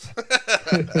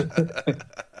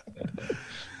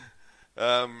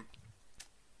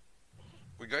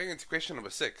 We're going into question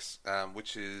number 6,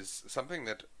 which is something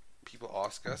that people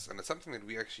ask us, and it's something that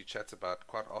we actually chat about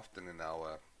quite often in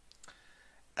our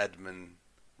admin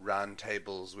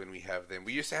roundtables when we have them.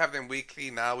 We used to have them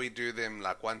weekly. Now we do them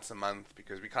like once a month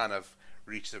because we kind of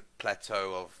reached a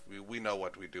plateau of we know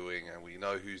what we're doing and we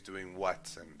know who's doing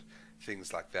what and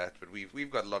things like that. But we've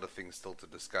got a lot of things still to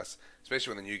discuss,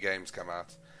 especially when the new games come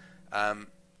out.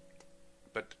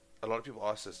 But a lot of people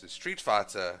ask us: is Street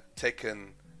Fighter,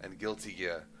 Tekken, and Guilty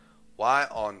Gear, why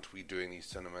aren't we doing these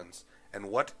tournaments? And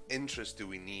what interest do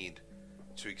we need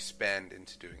to expand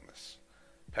into doing this?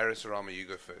 Paris Arama, you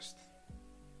go first.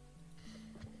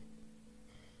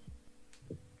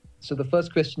 So the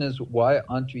first question is, why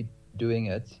aren't we doing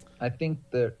it? I think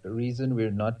the reason we're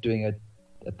not doing it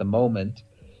at the moment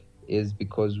is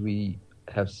because we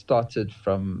have started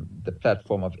from the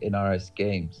platform of NRS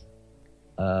Games.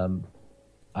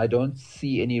 I don't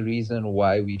see any reason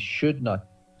why we should not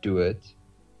do it,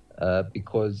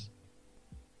 because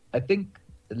I think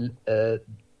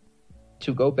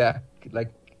to go back,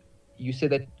 like you said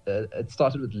that it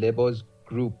started with Lebo's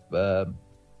group.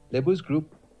 Lebo's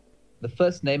group, the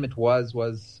first name it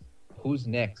was Who's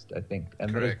Next, I think, and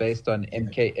that was Correct. based on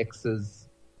MKX's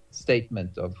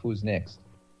statement of Who's Next.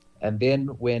 And then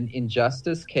when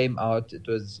Injustice came out, it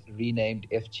was renamed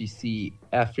FGC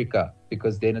Africa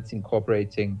because then it's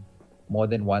incorporating more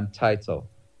than one title.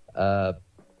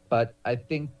 But I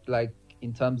think, like,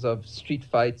 in terms of Street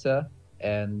Fighter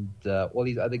and all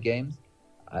these other games,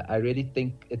 I really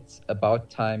think it's about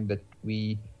time that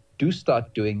we do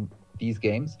start doing these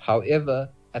games. However,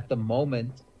 at the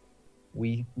moment,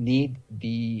 we need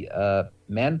the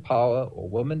manpower or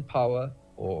woman power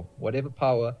or whatever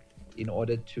power in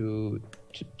order to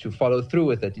follow through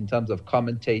with it in terms of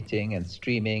commentating and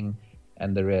streaming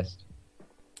and the rest.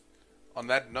 On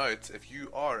that note, if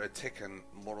you are a Tekken,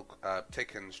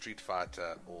 Tekken, Street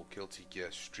Fighter, or Guilty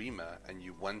Gear streamer and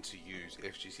you want to use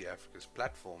FGC Africa's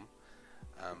platform,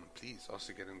 please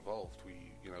also get involved.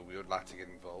 We would like to get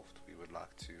involved. We would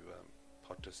like to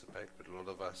participate, but a lot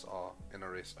of us are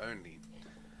NRS only.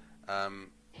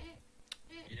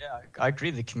 Yeah, I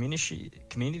agree. The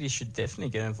community should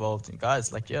definitely get involved. And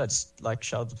guys, like, yeah, just like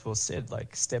Shaldapur said,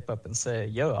 like, step up and say,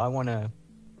 yo,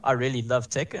 I really love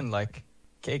Tekken. Like,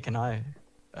 okay, can I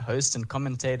host and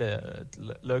commentate a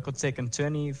local Tekken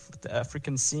tourney for the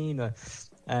African scene?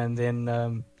 And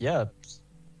then, yeah,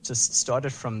 just start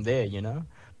it from there, you know?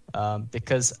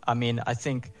 Because, I mean, I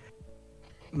think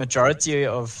majority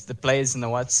of the players in the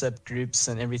WhatsApp groups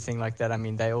and everything like that, I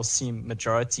mean, they all seem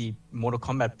majority Mortal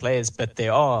Kombat players, but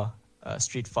there are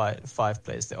Street Fighter 5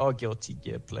 players, there are Guilty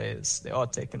Gear players, there are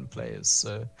Tekken players,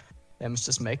 so they must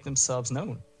just make themselves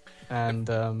known. And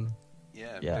Yeah,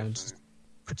 yeah, definitely. and just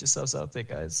put yourselves out there,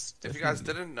 guys. If you guys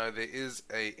didn't know, there is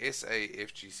a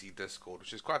SAFGC Discord,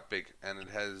 which is quite big, and it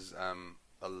has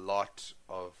a lot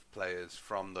of players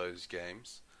from those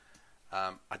games.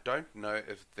 I don't know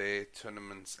if their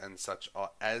tournaments and such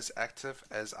are as active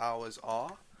as ours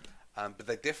are, but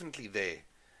they're definitely there.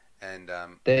 And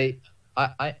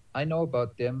I know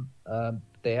about them.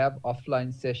 They have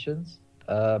offline sessions.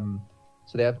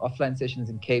 So they have offline sessions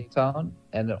in Cape Town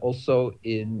and also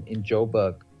in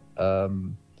Joburg.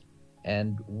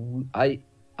 And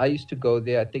I used to go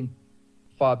there. I think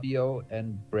Fabio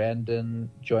and Brandon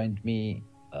joined me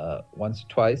once or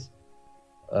twice,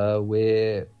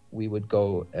 where we would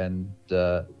go and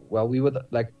we were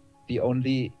like the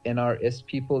only NRS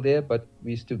people there, but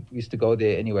we used to go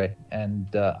there anyway,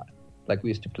 and like we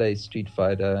used to play Street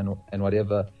Fighter and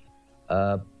whatever.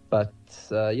 But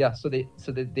yeah, so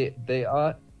they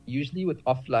are usually with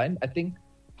offline. I think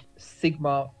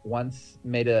Sigma once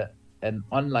made a an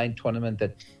online tournament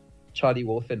that Charlie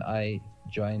Wolf and I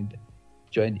joined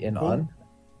in on,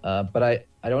 but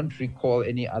I don't recall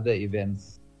any other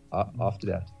events after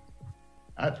that.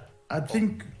 I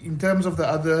think in terms of the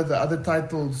other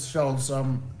titles, Charles,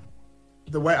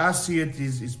 the way I see it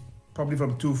is probably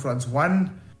from two fronts.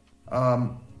 One,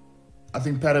 I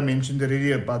think Para mentioned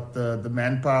already about the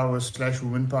manpower /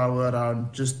 woman power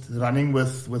around just running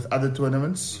with other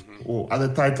tournaments or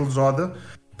other titles rather.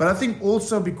 But I think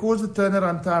also because the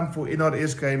turnaround time for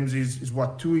NRS games is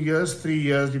what, 2 years, 3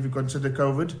 years if you consider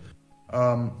COVID,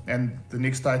 and the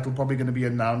next title probably going to be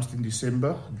announced in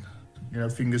December.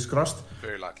 Fingers crossed.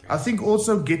 Very likely. I think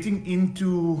also getting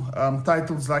into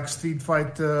titles like Street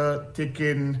Fighter,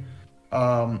 Tekken,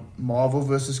 Marvel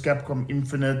vs. Capcom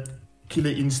Infinite,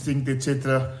 Killer Instinct,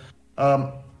 etc.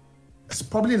 It's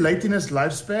probably late in its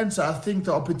lifespan, so I think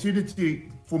the opportunity,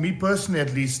 for me personally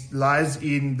at least, lies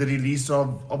in the release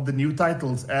of the new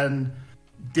titles. And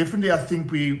definitely I think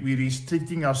we're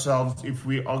restricting ourselves if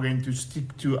we are going to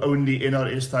stick to only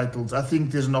NRS titles. I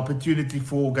think there's an opportunity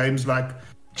for games like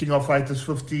King of Fighters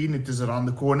 15, it is around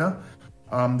the corner.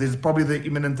 There's probably the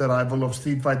imminent arrival of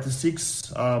Street Fighter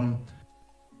 6. And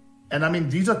I mean,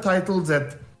 these are titles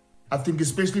that I think,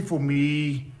 especially for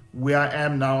me, where I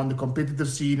am now on the competitive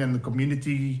scene and the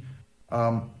community,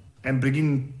 and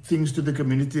bringing things to the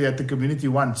community that the community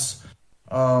wants.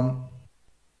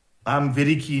 I'm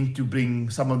very keen to bring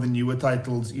some of the newer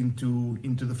titles into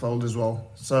the fold as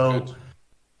well. So Good.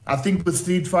 I think with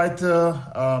Street Fighter,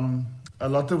 a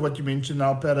lot of what you mentioned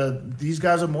now, Para, these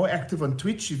guys are more active on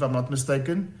Twitch, if I'm not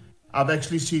mistaken. I've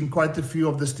actually seen quite a few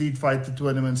of the Street Fighter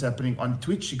tournaments happening on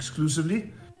Twitch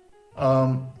exclusively.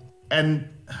 And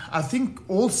I think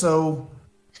also,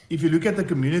 if you look at the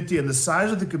community and the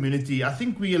size of the community, I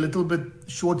think we're a little bit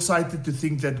short-sighted to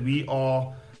think that we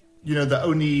are, the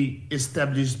only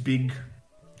established big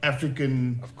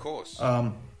African Of course.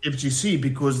 FGC,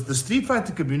 because the Street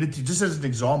Fighter community, just as an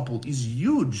example, is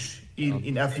huge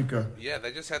in Africa. Yeah,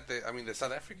 they just had the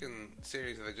South African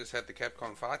series. They just had the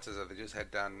Capcom Fighters that they just had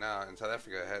down now in South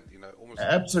Africa. Had almost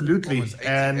Absolutely. almost 80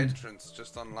 And entrants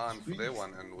just online for their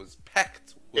one, and was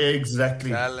packed with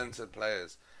exactly. talented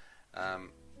players.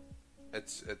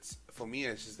 It's for me,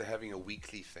 it's just having a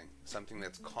weekly thing, something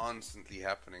that's constantly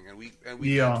happening, and we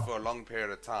Yeah. did for a long period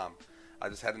of time. I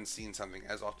just hadn't seen something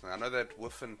as often. I know that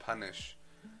Woof and Punish,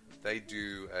 they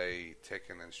do a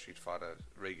Tekken and Street Fighter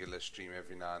regular stream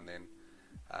every now and then.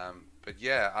 But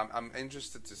yeah, I'm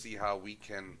interested to see how we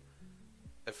can,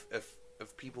 if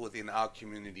people within our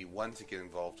community want to get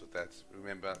involved with that.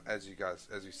 Remember, as you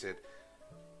said,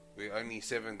 we're only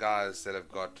 7 guys that have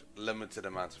got limited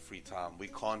amounts of free time. We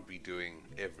can't be doing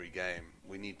every game.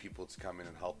 We need people to come in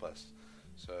and help us.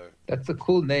 So That's a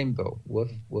cool name though,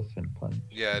 Woof and Punch.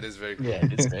 yeah, it is very cool. Yeah,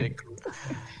 it's very cool.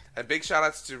 And big shout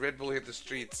outs to Red Bull Hit the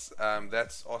Streets.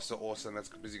 That's also awesome. That's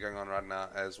busy going on right now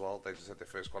as well. They just had their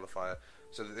first qualifier.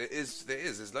 So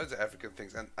there's loads of African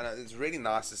things, and it's really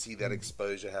nice to see that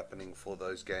exposure happening for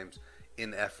those games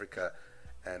in Africa.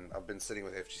 And I've been sitting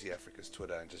with FGC Africa's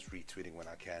Twitter and just retweeting when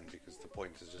I can, because the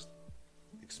point is just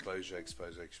exposure.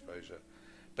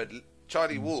 But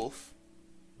Charlie Wolf,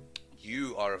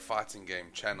 you are a fighting game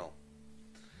channel,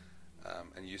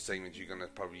 and you're saying that you're going to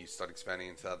probably start expanding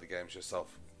into other games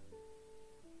yourself.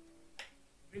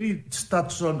 Really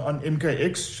touched on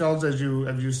MKX, Charles, as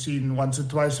you've seen once or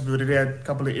twice. We already had a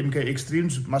couple of MKX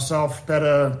streams. Myself,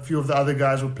 Para, a few of the other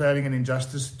guys were planning an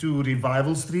Injustice 2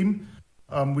 revival stream,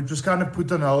 which was kind of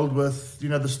put on hold with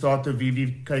the start of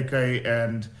VVKK,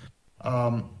 and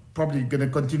probably going to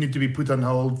continue to be put on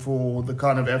hold for the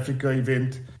kind of Africa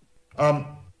event.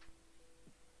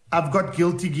 I've got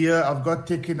Guilty Gear, I've got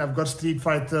Tekken, I've got Street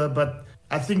Fighter, but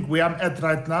I think where I'm at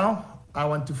right now, I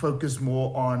want to focus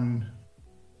more on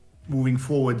moving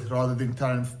forward rather than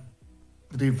trying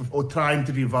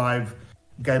to revive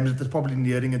games that are probably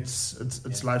nearing its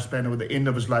lifespan or the end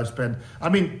of its lifespan. I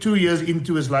mean, 2 years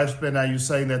into his lifespan, are you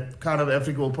saying that kind of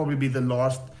Africa will probably be the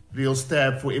last real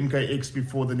stab for MKX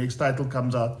before the next title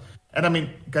comes out? And I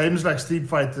mean, games like Street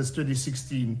Fighter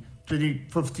 2016,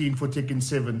 2015 for Tekken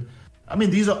 7, I mean,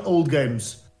 these are old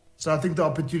games. So I think the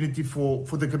opportunity for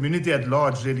the community at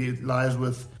large really lies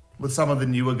with some of the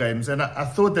newer games. And I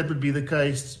thought that would be the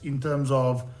case in terms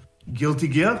of Guilty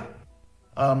Gear.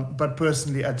 But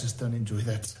personally, I just don't enjoy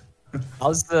that.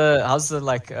 How's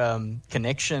the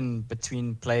connection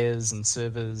between players and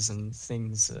servers and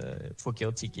things for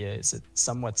Guilty Gear? Is it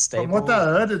somewhat stable? From what I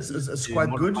heard, it's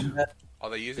quite good. Are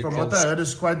they using From what I heard,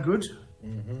 it's quite good.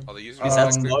 Are they using Because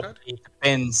that's graphics what card? it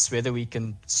depends whether we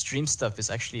can stream stuff. Is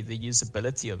actually the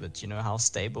usability of it. How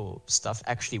stable stuff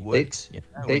actually works.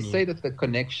 They say that the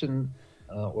connection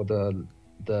or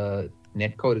the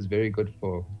netcode is very good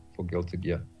for Guilty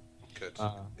Gear. Good.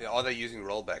 Yeah, are they using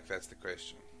rollback? That's the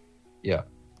question. Yeah.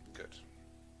 Good.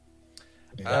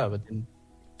 Yeah, but then,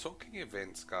 Talking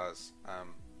events, guys.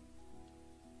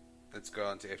 Let's go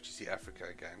on to FGC Africa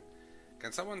again.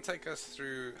 Can someone take us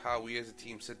through how we as a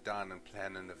team sit down and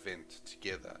plan an event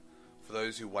together? For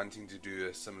those who wanting to do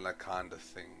a similar kind of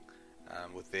thing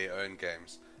with their own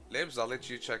games. Lebs, I'll let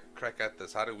you crack at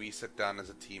this. How do we sit down as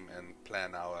a team and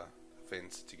plan our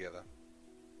events together?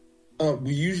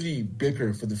 We usually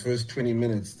bicker for the first 20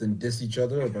 minutes, then diss each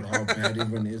other about how bad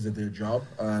everyone is at their job,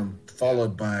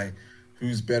 followed by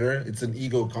who's better. It's an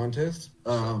ego contest.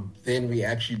 Then we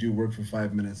actually do work for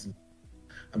 5 minutes.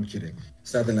 I'm kidding.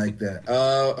 Something like that.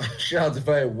 Shout out if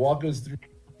I walk us through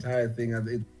the entire thing.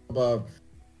 It's about,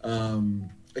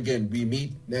 again, we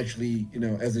meet naturally,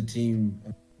 as a team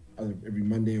every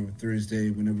Monday or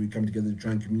Thursday, whenever we come together to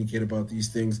try and communicate about these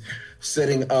things,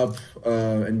 setting up,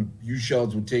 and you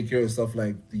Shells will take care of stuff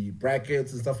like the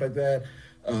brackets and stuff like that.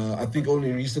 I think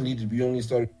only recently did we only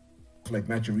start like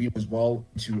Match Arena as well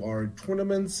to our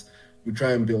tournaments. We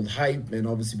try and build hype, and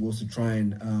obviously we also try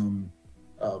and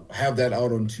have that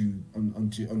out onto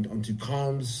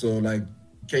comms. So like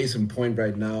case in point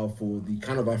right now for the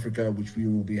Con of Africa, which we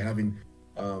will be having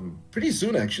pretty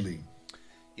soon actually.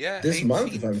 Yeah, this 18th.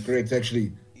 month, if I'm correct,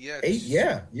 actually. Yeah,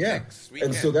 Next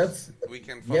weekend. And so that's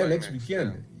weekend. Next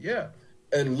weekend. Yeah.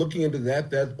 And looking into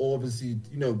that obviously,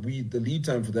 the lead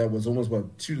time for that was almost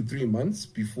about 2 to 3 months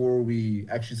before we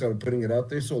actually started putting it out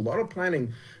there. So a lot of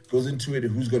planning goes into it.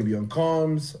 Who's going to be on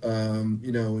comms, and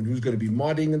who's going to be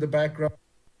modding in the background.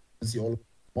 See all of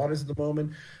the modders at the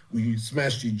moment. We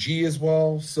smashed GG as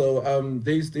well. So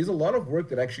there's a lot of work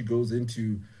that actually goes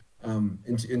into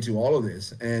all of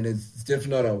this, and it's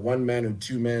definitely not a 1-man or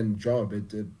 2-man job.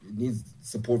 It needs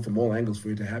support from all angles for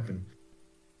it to happen.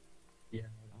 Yeah,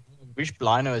 I wish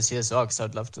Blino is here as well, because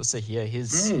I'd love to also hear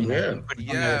his input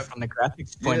from the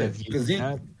graphics point of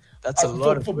view. That's a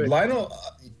lot of for work. Blino.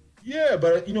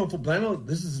 But for Blino,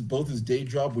 this is both his day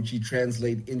job, which he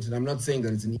translate into. I'm not saying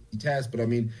that it's an easy task, but I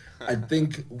mean, I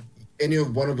think any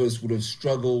of one of us would have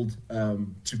struggled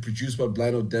to produce what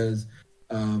Blino does.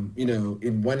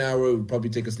 In 1 hour, it would probably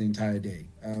take us an entire day.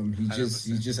 He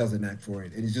just has a knack for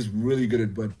it, and he's just really good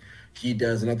at what he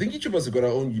does. And I think each of us have got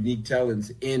our own unique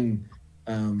talents in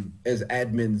as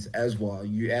admins as well.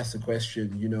 You ask the question,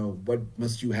 what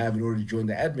must you have in order to join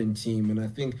the admin team? And I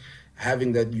think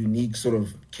having that unique sort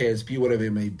of KSP, whatever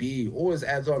it may be, always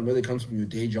adds on, whether it comes from your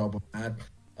day job or not.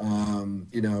 And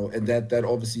that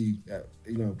obviously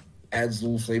adds a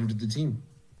little flavor to the team.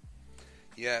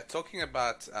 Yeah, talking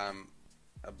about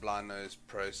Blino's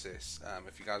process.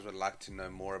 If you guys would like to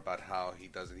know more about how he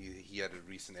does it, he had a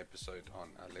recent episode on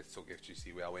Let's Talk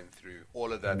FGC where I went through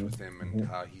all of that with him and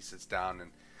how he sits down and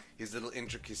his little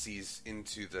intricacies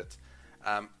into that.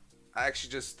 I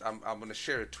actually I'm going to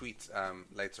share a tweet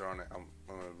later on. I'm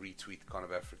going to retweet Con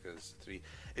of Africa's 3.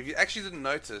 If you actually didn't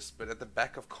notice, but at the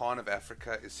back of Con of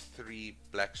Africa is 3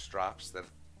 black stripes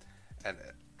and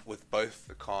with both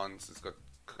the cons, it's got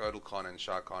Kodal Khan and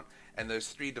Shah Khan, and those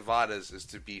 3 dividers is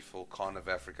to be for Con of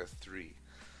Africa 3.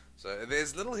 So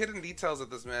there's little hidden details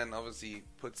that this man obviously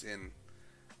puts in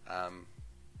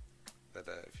that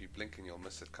if you blink and you'll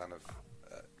miss it kind of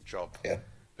job. Yeah.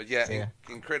 But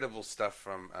incredible stuff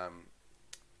from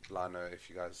Blino. If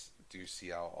you guys do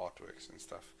see our artworks and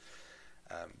stuff,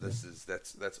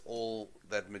 that's all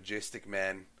that majestic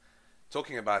man.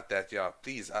 Talking about that,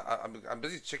 please. I'm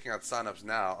busy checking out signups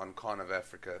now on Con of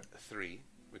Africa 3,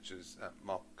 which is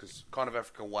Mark, because Con of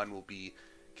Africa 1 will be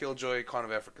Killjoy. Con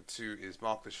of Africa 2 is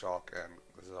Mark the Shark, and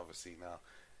this is obviously now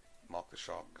Mark the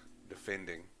Shark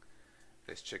defending.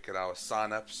 Let's check out our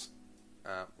signups.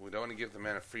 We don't want to give the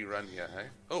man a free run here, hey?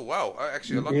 Oh wow!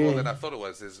 Actually, a lot more than I thought it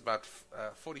was. There's about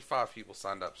 45 people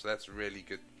signed up, so that's really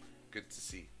good to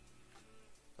see.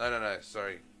 No,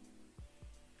 sorry.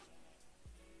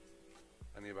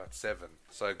 Only about 7.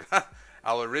 So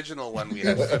our original one we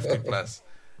had 50 plus.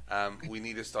 We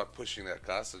need to start pushing that,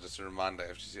 guys. So just a reminder,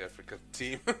 FGC Africa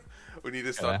team, we need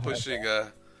to start pushing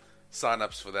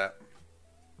sign-ups for that.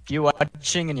 If you're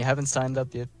watching and you haven't signed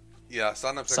up yet,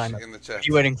 sign-ups actually in the chat. If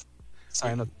you're waiting,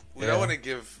 sign up. We don't want to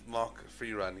give Mark a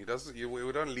free run. He doesn't.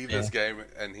 We don't leave this game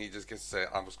and he just gets to say,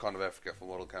 "I was Con of Africa for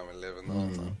Mortal Kombat 11 the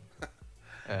whole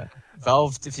time."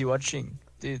 Valve, if you're watching,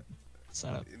 dude,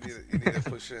 sign up. You need to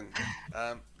push in.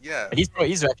 But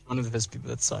he's actually one of the best people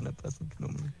that sign up, I think,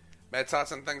 normally. Matt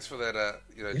Tyson, thanks for that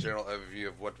general overview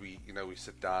of what we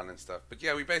sit down and stuff. But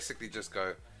we basically just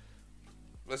go,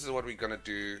 this is what we're going to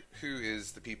do. Who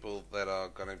is the people that are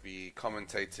going to be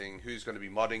commentating? Who's going to be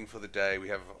modding for the day? We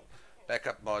have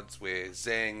backup mods where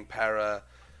Zeng, Para,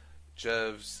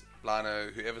 Jivs, Lino,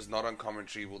 whoever's not on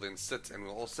commentary will then sit, and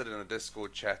we'll all sit in a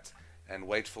Discord chat and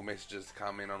wait for messages to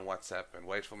come in on WhatsApp, and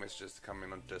wait for messages to come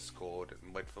in on Discord,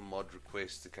 and wait for mod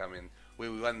requests to come in, where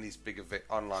we run these big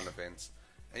online events.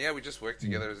 And yeah, we just work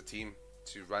together as a team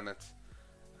to run it,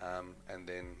 and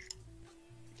then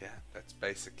yeah, that's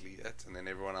basically it, and then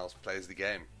everyone else plays the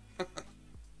game.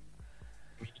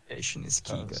 Communication is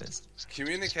key, guys.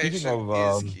 Communication Speaking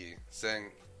of, is key.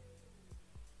 Saying,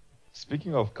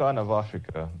 Speaking of Khan of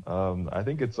Africa, I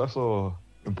think it's also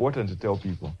important to tell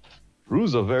people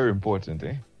rules are very important.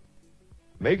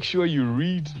 Make sure you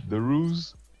read the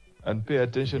rules and pay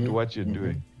attention to what you're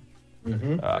doing.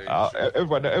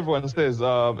 Everyone says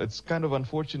it's kind of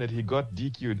unfortunate he got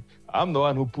DQ'd. I'm the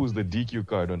one who pulls the DQ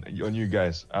card on you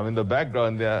guys. I'm in the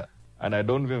background there, and I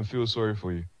don't even feel sorry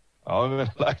for you. I'm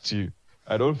gonna lie to you.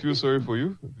 I don't feel sorry for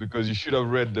you because you should have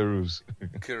read the rules.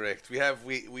 correct. We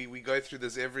go through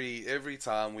this every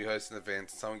time we host an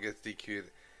event. Someone gets DQ'd,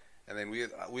 and then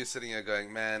we're sitting here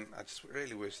going, man, I just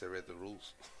really wish they read the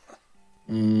rules.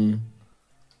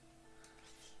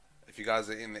 If you guys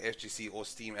are in the FGC or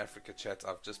Steam Africa chat,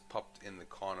 I've just popped in the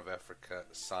Khan of Africa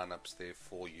sign-ups there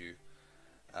for you,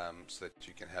 so that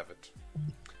you can have it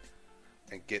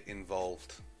and get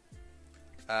involved.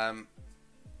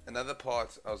 Another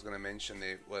part I was going to mention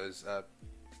there was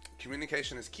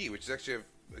communication is key, which is actually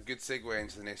a good segue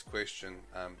into the next question,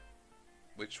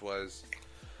 which was,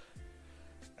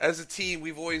 as a team,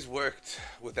 we've always worked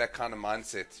with that kind of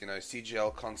mindset. You know,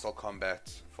 CGL Console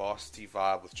Combat, Varsity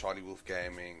Vibe with Charlie Wolf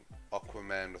Gaming,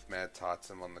 Aquaman with Mad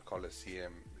Titan on the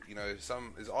Coliseum. You know,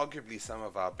 is arguably some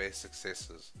of our best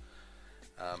successes.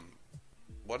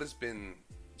 What has been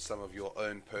some of your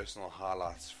own personal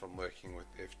highlights from working with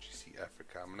FGC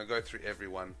Africa? I'm going to go through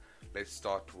everyone. Let's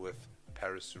start with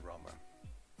Parasurama.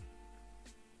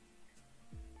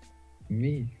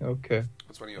 Me, okay.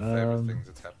 What's one of your favorite things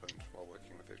that's happened while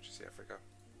working with FGC Africa?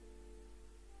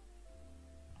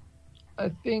 I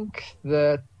think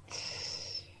that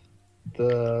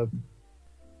the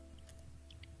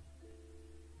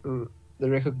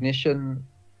recognition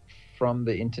from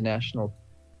the international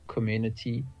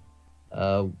community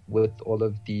with all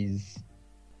of these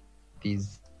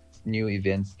new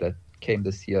events that came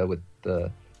this year with the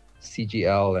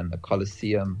CGL and the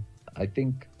Coliseum, I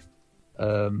think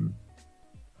I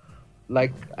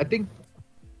think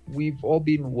we've all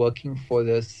been working for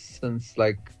this since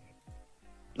like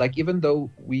even though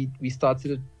we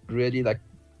started it really like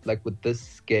with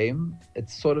this game, it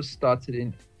sort of started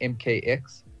in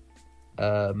MKX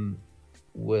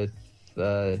with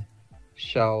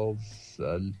Shells,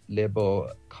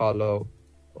 Lebo, Carlo,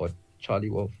 or Charlie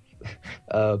Wolf,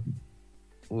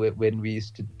 when we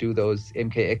used to do those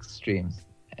MKX streams.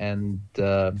 And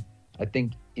I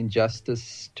think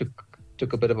Injustice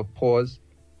took a bit of a pause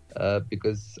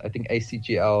because I think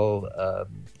ACGL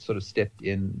sort of stepped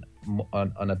in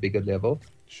on a bigger level.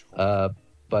 Sure.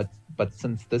 But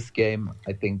since this game,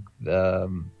 I think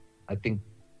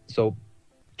so.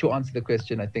 To answer the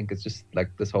question, I think it's just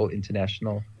like this whole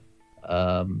international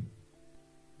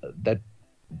that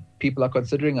people are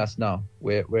considering us now,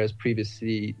 whereas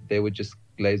previously they would just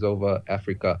glaze over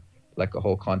Africa like a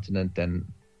whole continent and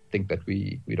think that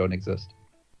we don't exist.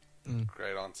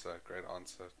 Great answer.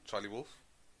 Charlie Wolf?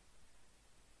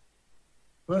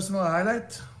 Personal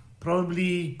highlight,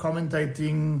 probably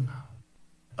commentating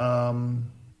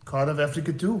Card of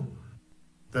Africa 2.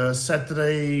 The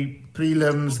Saturday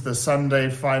prelims, the Sunday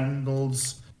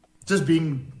finals, just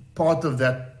being part of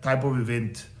that type of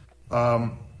event.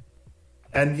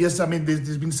 And yes, I mean,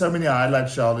 there's been so many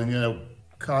highlights, Sheldon, you know,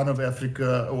 Khan of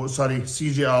Africa,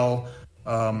 CGL,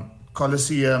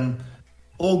 Coliseum,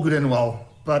 all good and well.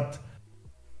 But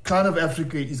Khan of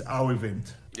Africa is our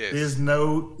event. Yes. There's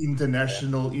no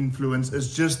international influence.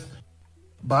 It's just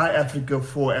by Africa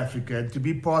for Africa. And to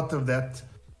be part of that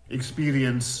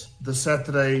experience, the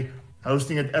Saturday,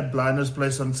 hosting it at Blinders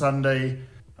Place on Sunday,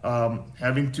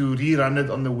 having to rerun it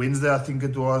on the Wednesday, I think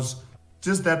it was.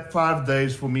 Just that 5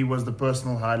 days for me was the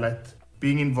personal highlight.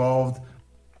 Being involved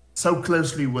so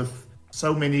closely with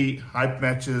so many hype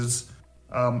matches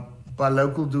by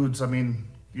local dudes. I mean,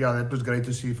 yeah, that was great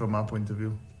to see from my point of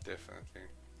view. Definitely.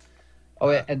 Oh,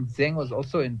 yeah, and Zeng was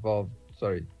also involved.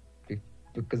 Sorry,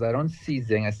 because I don't see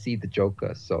Zeng, I see the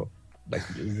Joker. So, like,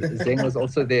 Zeng was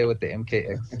also there with the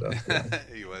MKX stuff. Yeah.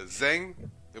 He was. Zeng,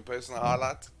 your personal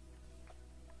highlight?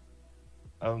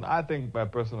 I think my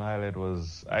personal highlight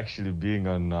was actually being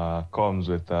on comms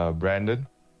with Brandon.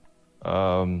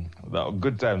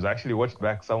 Good times. I actually watched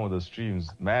back some of the streams.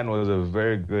 Man was a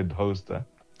very good hoster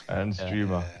and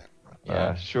streamer.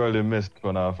 Surely missed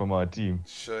from our team.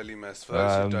 Surely missed. For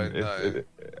those who don't know, It,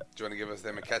 do you want to give us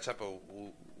them a catch up or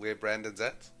where Brandon's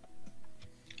at?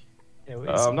 Yeah,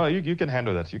 where's no, you can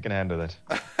handle that. You can handle that.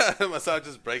 Must I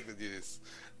just break the news?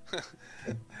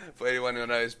 For anyone who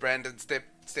knows, Brandon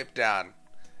stepped down.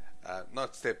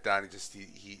 Not stepped down.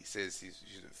 He says he's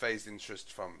phased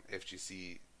interest from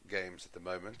FGC games at the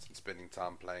moment and spending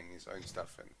time playing his own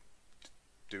stuff and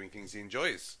doing things he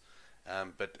enjoys.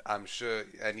 But I'm sure,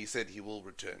 and he said he will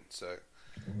return. So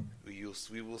we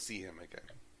will see him again.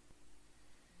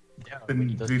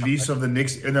 The release of the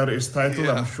next NRS title,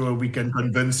 I'm sure we can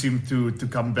convince him to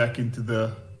come back into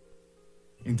the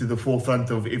forefront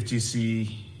of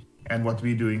FGC and what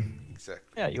we're doing.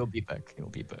 Exactly. Yeah, you'll be back. You'll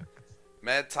be back.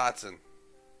 Mad Titan.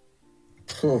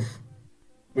 Where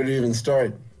do you even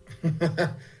start? I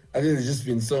think there's just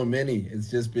been so many. It's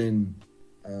just been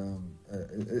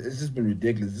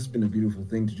ridiculous. It's just been a beautiful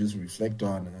thing to just reflect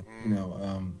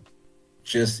on.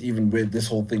 Just even where this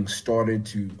whole thing started,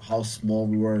 to how small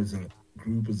we were as a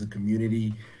group, as a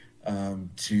community,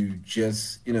 to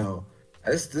just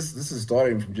this is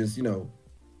starting from just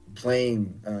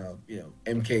playing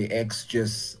MKX,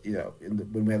 just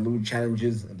when we had little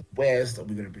challenges in the West, or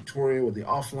we go to Pretoria with the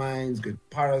offlines, go to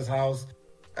Para's house,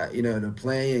 to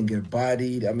play and get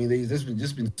bodied. I mean, there's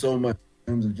just been so much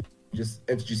in terms of just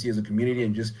FGC as a community,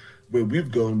 and just where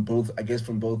we've gone, both, I guess,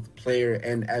 from both player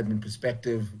and admin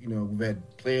perspective. We've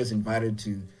had players invited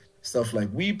to stuff like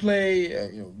We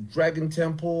Play, Dragon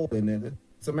Temple, and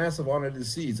it's a massive honor to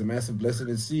see. It's a massive blessing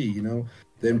to see,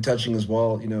 them touching as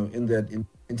well, in that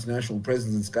international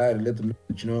presence in Sky, to let them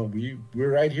know that,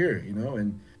 we're right here,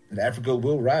 and that Africa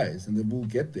will rise and that we'll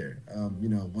get there,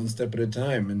 one step at a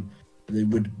time, and they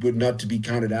would not to be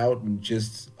counted out, and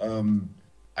just,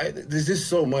 there's just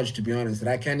so much, to be honest,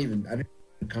 that I didn't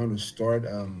kind of start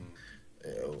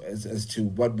as to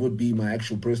what would be my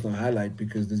actual personal highlight,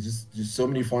 because there's just so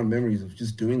many fond memories of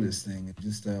just doing this thing,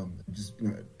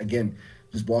 and again,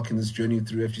 just walking this journey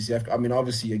through FGC Africa. I mean,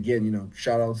 obviously, again,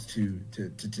 shout outs to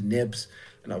Nips,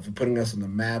 for putting us on the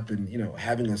map and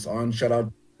having us on. Shout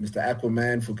out Mr.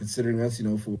 Aquaman for considering us,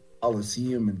 for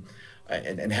Coliseum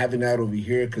and having that over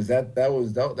here, because that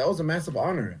was a massive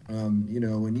honor,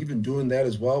 and even doing that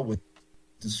as well with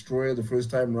Destroyer the first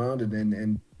time around,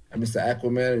 and Mr.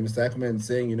 Aquaman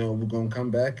saying, we're going to come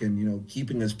back, and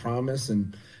keeping his promise,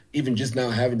 and even just now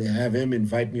having to have him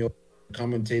invite me over to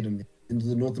commentate into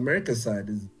the North America side,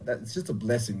 it's just a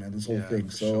blessing, man, this whole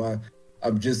thing. So sure.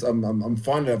 I'm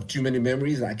fond of too many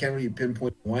memories. I can't really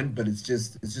pinpoint one, but it's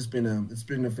been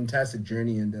a fantastic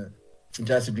journey, and a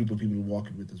fantastic group of people to walk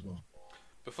it with as well.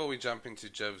 Before we jump into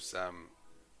Jiv's, I'm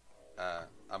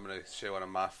going to share one of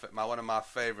my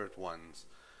favorite ones.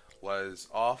 Was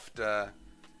after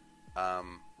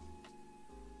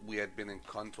we had been in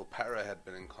contact, Para had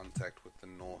been in contact with the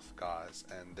North guys,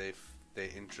 and their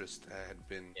interest had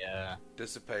been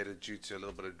dissipated due to a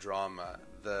little bit of drama.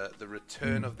 The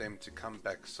return of them to come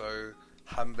back so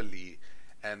humbly,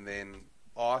 and then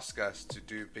ask us to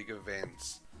do big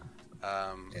events,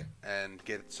 and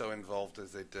get so involved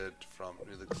as they did, from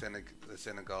the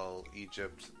Senegal,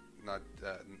 Egypt,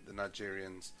 the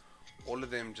Nigerians. All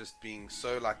of them just being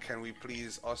so like, can we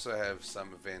please also have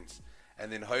some events,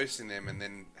 and then hosting them, and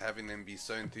then having them be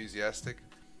so enthusiastic.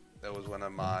 That was one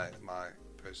of my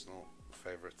personal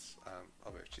favorites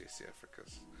of FGC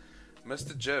Africa's.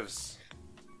 Mr. Jivs.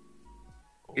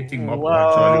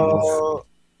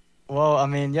 Well, I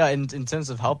mean, in terms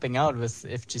of helping out with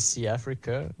FGC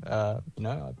Africa, I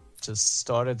just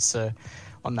started, so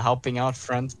on the helping out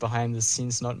front, behind the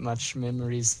scenes, not much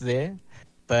memories there.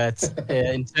 But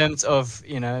in terms of,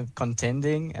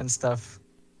 contending and stuff,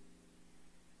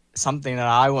 something that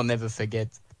I will never forget,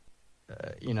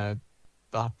 a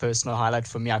personal highlight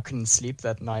for me, I couldn't sleep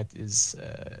that night, is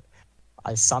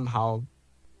I somehow,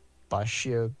 by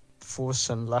sheer force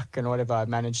and luck and whatever, I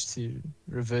managed to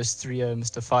reverse 3-0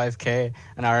 Mr. 5K.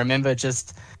 And I remember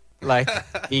just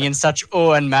being in such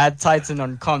awe, and Mad Titan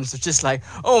on comms was just like,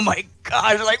 oh my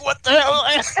god, what the hell?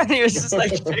 And he was just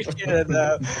shaking it.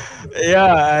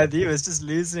 And he was just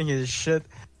losing his shit.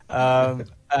 And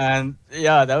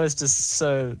that was just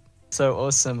so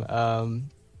awesome.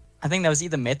 I think that was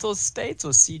either Metal State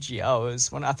or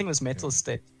CGL. I think it was Metal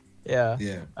State. Yeah.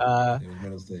 Yeah. It was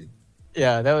Metal State.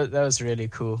 Yeah, that was really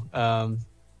cool. So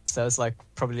that was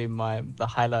probably the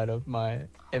highlight of my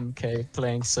MK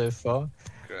playing so far.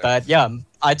 Great. But yeah,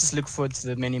 I just look forward to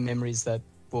the many memories that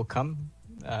will come,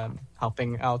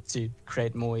 helping out to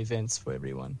create more events for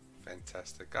everyone.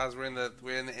 Fantastic, guys. We're in the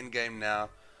end game now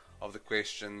of the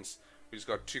questions. We just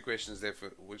got 2 questions there,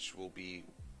 which will be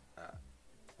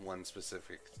one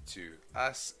specific to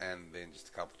us, and then just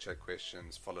a couple chat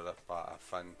questions followed up by a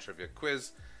fun trivia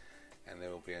quiz, and then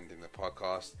we'll be ending the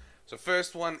podcast. So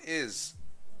first one is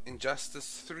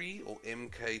Injustice 3 or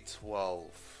MK12?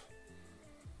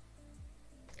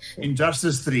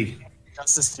 Injustice 3.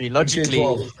 Justice 3, logically,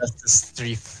 MK12. Justice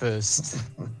 3 first.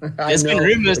 I There's been know,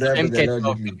 rumors of whatever, they're MK12,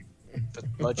 logically. but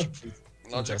logically,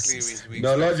 Logically, Injustice. we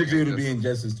No, expect logically it'll be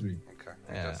Injustice- Injustice 3. Okay,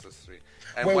 Yeah. Injustice 3.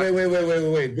 And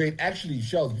Wait. Actually,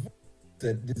 Shells,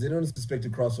 does anyone suspect a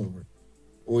crossover?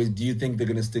 Or do you think they're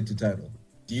going to stick to title?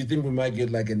 Do you think we might get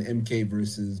like an MK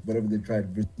versus whatever they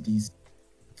tried versus DC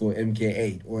for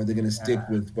MK8? Or are they going to stick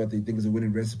with what they think is a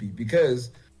winning recipe?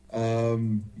 Because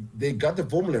they got the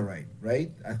formula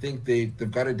right? I think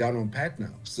they've got it down on pat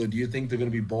now. So do you think they're going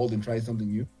to be bold and try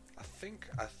something new? I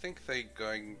think they're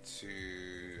going to.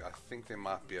 I think there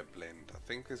might be a blend. I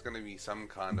think there's going to be some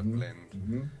kind of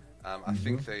blend. I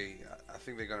think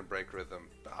they're going to break rhythm.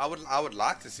 But I would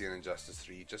like to see an Injustice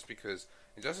 3 just because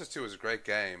Injustice 2 was a great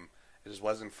game. It just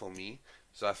wasn't for me.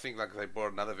 So I think like they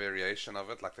brought another variation of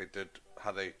it, like they did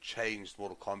how they changed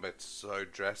Mortal Kombat so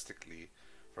drastically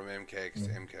from MKX to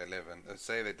MK11. Let's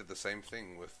say they did the same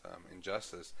thing with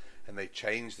Injustice, and they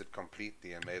changed it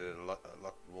completely and made it a lot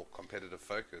more competitive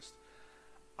focused.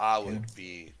 I would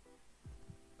be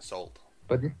sold.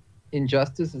 But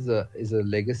Injustice is a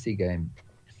legacy game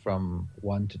from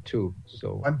 1 to 2.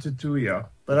 So 1 to 2, yeah.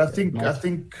 But I think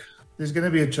there's going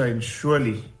to be a change,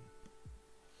 surely.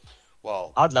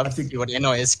 Well, I'd love I to think- see what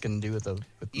NOS can do with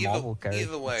Marvel characters.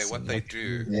 either way, what they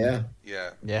do, Yeah.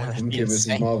 yeah. that'd be MK versus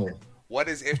insane. Marvel. What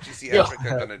is FGC Yeah.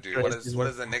 Africa gonna do? What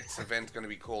is the next event gonna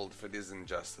be called if it is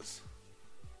Injustice?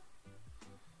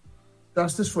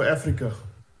 Justice for Africa.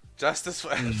 Justice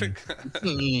for Africa.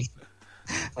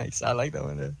 Nice, I like that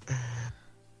one.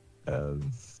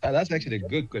 That's actually a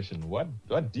good question. What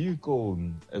do you call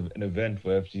an event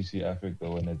for FGC Africa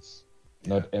when it's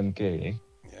not MK? Eh?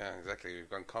 Yeah, exactly. We've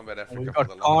got Combat Africa. We've for got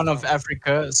the Khan longest of time.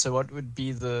 Africa, so what would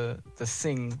be the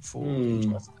thing for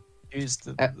use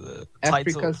the title?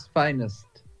 Africa's finest.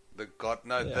 The God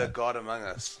Among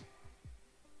Us.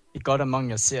 It got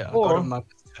Among Us, yeah. Or- God Among Us.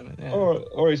 Yeah.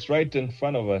 Or it's right in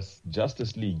front of us,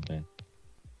 Justice League, man.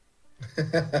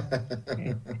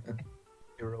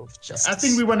 Hero of Justice. I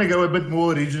think we want to go a bit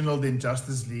more regional than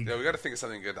Justice League. Yeah, we got to think of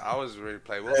something good. I was ready to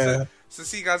play. Well, so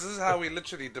see, guys, this is how we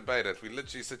literally debate it. We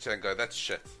literally sit here and go, "That's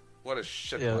shit. What a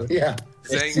shit Yeah. one." Yeah.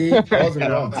 Zane- See, I wasn't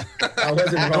wrong. I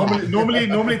wasn't wrong.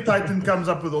 Normally Titan comes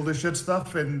up with all the shit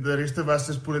stuff, and the rest of us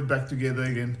just put it back together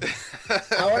again.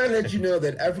 I want to let you know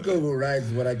that Africa will rise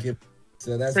is what I give.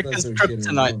 So that's Africa's not so shit.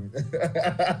 kryptonite.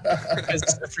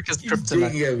 Africa's Africa's He's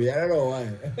kryptonite. digging at me. I don't know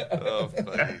why. Oh,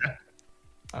 funny.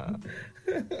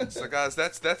 So, guys,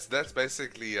 that's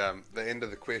basically the end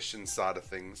of the question side of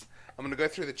things. I'm going to go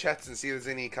through the chats and see if there's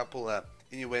any couple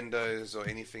innuendos or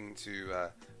anything to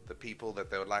the people that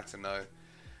they would like to know.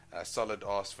 Solid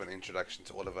asked for an introduction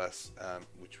to all of us,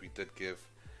 which we did give.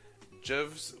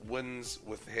 Jivs wins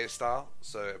with hairstyle,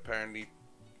 so apparently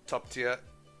top tier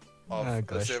of Oh, the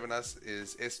gosh. 7us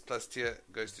is S plus tier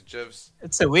goes to Jivs.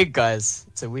 It's a wig, guys.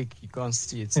 It's a wig. You can't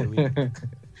see it's a wig.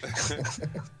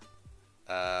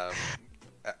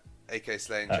 AK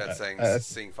Slay in chat saying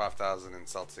seeing 5,000 in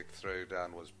Celtic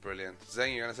Throwdown was brilliant.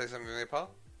 Zane, you going to say something there, pal?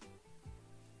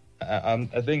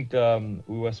 I think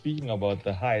we were speaking about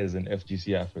the highs in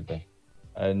FGC Africa,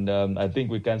 and I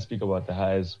think we can't speak about the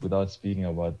highs without speaking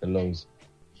about the lows.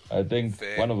 I think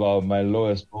Fair. one of my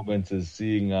lowest moments is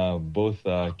seeing both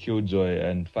Killjoy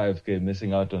and 5K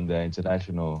missing out on their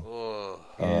international Oh,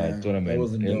 Yeah, that tournament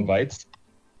wasn't dope. invites.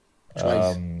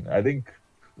 Twice. I think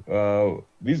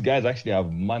these guys actually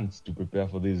have months to prepare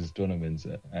for these tournaments,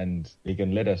 and they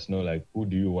can let us know like who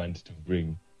do you want to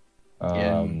bring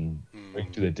bring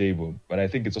to the table. But I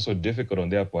think it's also difficult on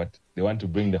their part. They want to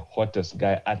bring the hottest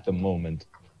guy at the moment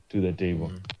to the table.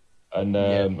 And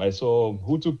I saw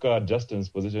who took Justin's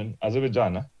position,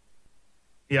 Azerbaijan. Huh?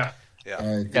 Yeah. yeah.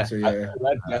 I think so, yeah.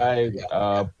 That guy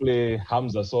play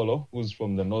Hamza solo, who's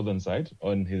from the northern side,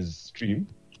 on his stream,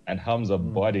 and Hamza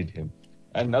bodied him.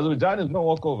 And Azerbaijan is no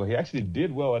walkover. He actually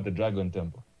did well at the Dragon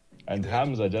Temple, and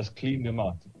Hamza just cleaned him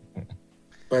out.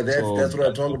 But that's what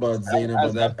I talk about, Zayn, about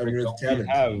As that Africa, Emirates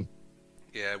talent.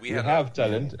 We we had have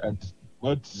talent, and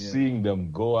not seeing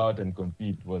them go out and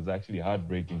compete was actually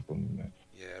heartbreaking for me, man.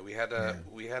 Yeah, we had a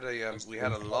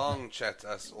long chat,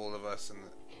 all of us,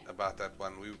 about that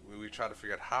one. We tried to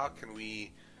figure out how can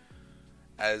we,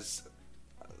 as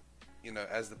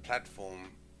a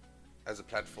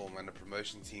platform and a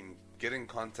promotion team, get in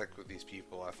contact with these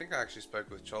people. I think I actually spoke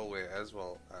with Cholwe as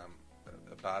well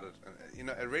about it. And,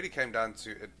 it really came down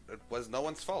to it was no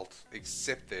one's fault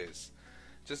except theirs.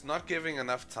 just not giving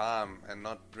enough time and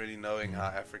not really knowing how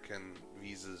African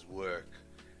visas work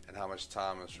and how much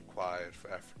time is required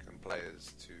for African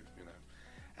players to,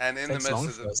 and in the Takes long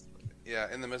midst of for us.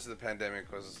 in the midst of the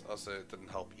pandemic was also, it didn't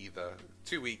help either.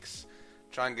 2 weeks,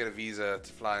 try and get a visa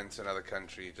to fly into another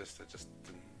country, it just didn't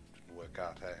work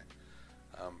out, hey.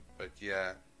 But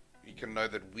yeah, you can know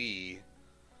that we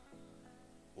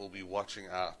will be watching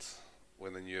out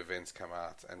when the new events come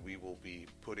out, and we will be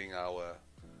putting our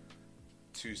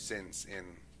 2 cents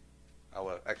in,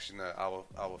 our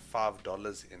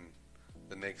 $5 in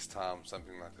the next time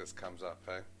something like this comes up,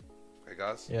 hey? Hey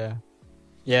guys? Yeah.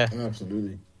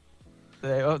 Absolutely.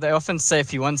 They often say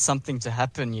if you want something to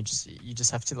happen, you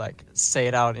just have to like say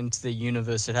it out into the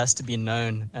universe. It has to be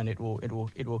known, and it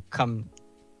will come.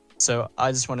 So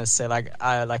I just want to say, like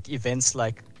events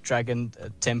like Dragon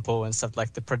Temple and stuff,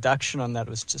 like the production on that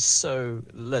was just so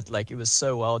lit. Like it was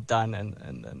so well done,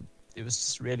 and it was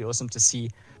just really awesome to see.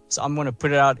 So I'm going to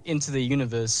put it out into the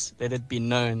universe. Let it be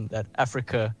known that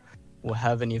Africa will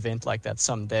have an event like that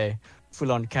someday.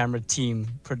 Full on camera team,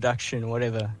 production,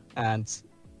 whatever, and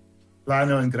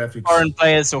Lino and graphics. foreign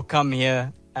players will come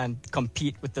here and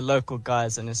compete with the local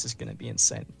guys, and it's just going to be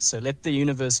insane. So let the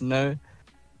universe know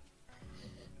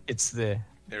it's there.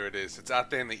 There it is. It's out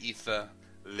there in the ether.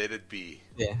 Let it be.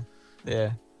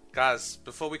 Yeah. Guys,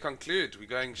 before we conclude, we're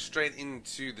going straight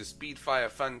into the Speedfire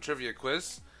Fun Trivia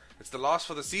Quiz. It's the last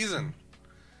for the season.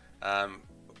 A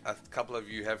couple of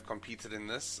you have competed in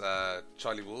this.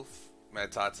 Charlie Wolf,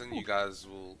 Mad Titan,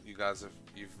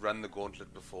 you've run the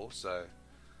gauntlet before, so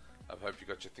I hope you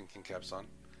got your thinking caps on.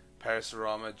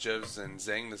 Parasurama, Jivs, and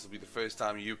Zeng, this will be the first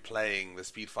time you playing the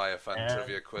Speedfire Fun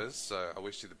Trivia Quiz, so I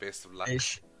wish you the best of luck.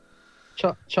 Ish.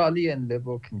 Charlie and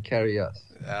Level can carry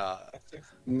us.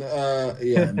 No.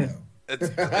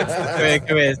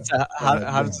 Come here. So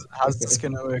how's this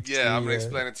gonna work? Yeah, I'm gonna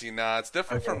explain it to you now. It's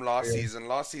different from last season.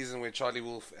 Last season, where Charlie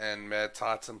Wolf and Mad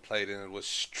Titan played in, it was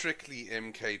strictly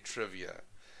MK trivia.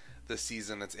 This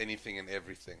season, it's anything and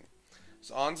everything.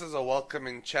 So answers are welcome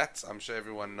in chat. I'm sure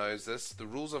everyone knows this. The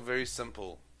rules are very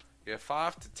simple. You have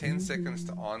 5 to 10 seconds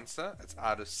to answer. It's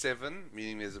out of 7,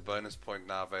 meaning there's a bonus point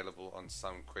now available on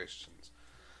some questions.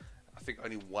 I think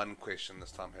only one question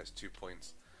this time has 2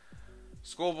 points.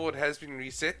 Scoreboard has been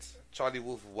reset. Charlie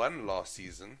Wolf won last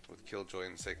season with Killjoy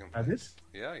in second place. I did?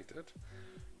 Yeah, he did.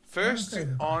 First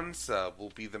Okay. answer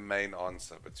will be the main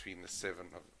answer between the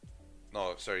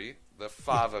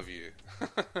 5 of you.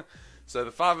 So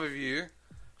the 5 of you,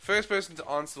 first person to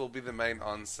answer will be the main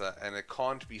answer, and it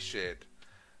can't be shared.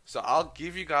 So I'll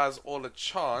give you guys all a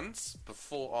chance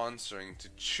before answering to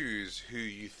choose who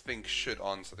you think should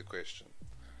answer the question.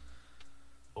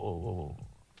 Oh.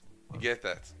 You get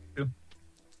that? Yeah.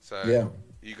 So Yeah.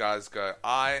 you guys go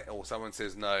I, or someone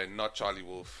says no, not Charlie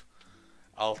Wolf.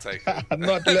 I'll take it.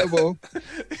 Not Level.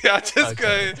 Yeah, just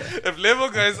go. If Level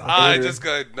goes I, just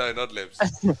go no, not Lebs.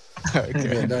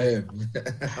 Yeah, no, yeah.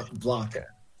 Block.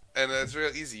 And it's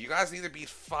real easy. You guys need to beat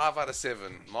 5 out of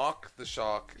 7. Mark the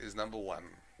Shark is number 1.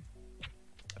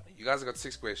 You guys have got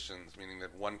 6 questions, meaning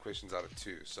that 1 question's out of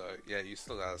 2. So yeah, you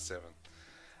still got out of 7.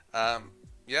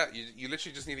 Yeah, you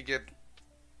literally just need to get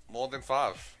more than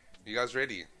 5. You guys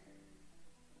ready?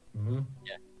 Mm-hmm.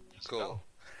 Yeah. Cool.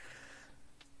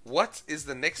 What is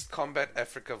the next Combat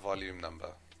Africa volume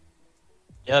number?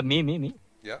 Yeah, me.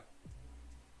 Yeah.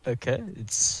 Okay,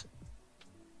 it's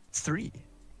 3.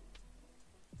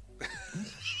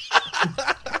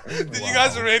 Did you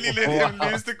guys really let him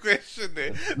lose the question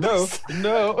there? No.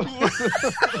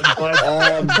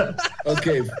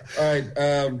 Okay. All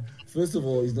right. First of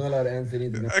all, he's not allowed to answer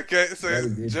anything. Okay, so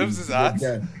Jibs is out.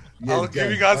 Yeah, I'll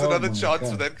give you guys another my chance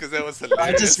God. for that because that was hilarious.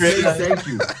 I just realized. Thank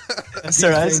you. That's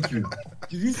alright. Thank you.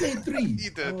 Did you say 3? He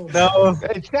did. Oh, No.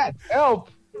 Hey, chat, help!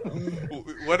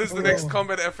 What is the next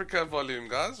Combat Africa volume,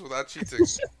 guys? Without cheating,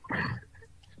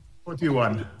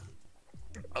 41.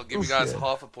 I'll give you guys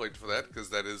half a point for that because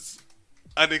that is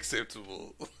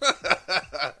unacceptable.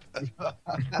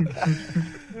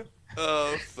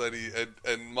 Oh, funny.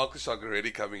 And Marcus Shark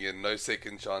already coming in. No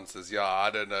second chances. Yeah,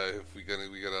 I don't know if we're gonna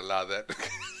allow that.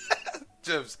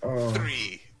 Jibs,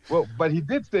 3. Well, but he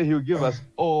did say he would give us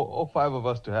all 5 of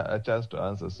us a chance to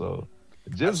answer. So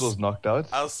Jibs was knocked out.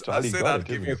 I Charlie said got I'd it,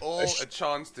 give didn't you all a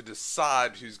chance to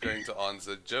decide who's going to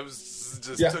answer. Jibs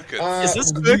just Yeah. took it. Is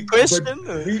this a good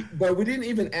question? But we didn't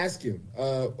even ask him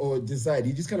or decide.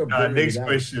 He just kind of. Next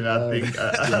question, I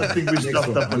think we stuffed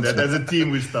one, up on that. next As a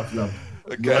team, we stuffed up.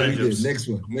 Yeah, we Jibs. did. Next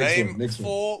one. Name Next one.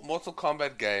 4 Mortal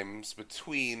Kombat games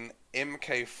between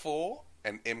MK4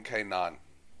 and MK9.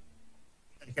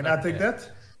 Can I take that?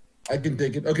 I can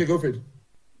take it. Okay, go for it.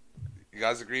 You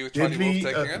guys agree with Charlie Wolf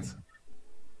Deadly, taking it?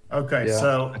 Okay, Yeah.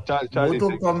 so Charlie,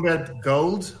 Mortal take- Kombat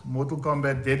Gold, Mortal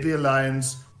Kombat Deadly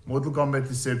Alliance, Mortal Kombat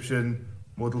Deception,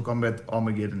 Mortal Kombat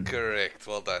Armageddon. Correct.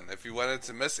 Well done. If you wanted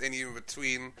to miss any in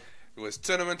between, it was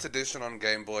Tournament Edition on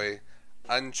Game Boy,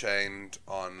 Unchained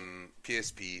on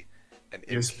PSP, and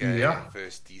PSP, MK yeah.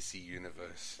 vs DC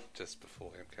Universe just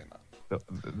before MK9.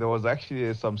 There was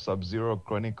actually some Sub-Zero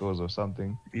Chronicles or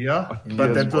something. Yeah, Yes,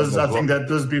 but that was, as I think well. that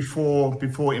was before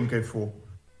MK4.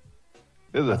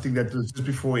 Is I it? think that was just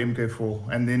before MK4.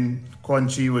 And then Quan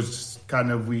Chi was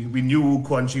kind of, we knew who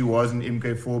Quan Chi was in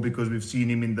MK4 because we've seen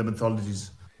him in the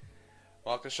mythologies.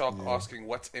 Marcus Shark asking,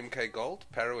 what's MK Gold?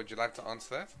 Para, would you like to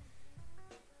answer that?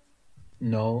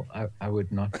 No, I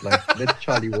would not like. Let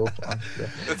Charlie Wolf answer.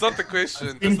 It's not the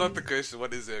question. It's not the question.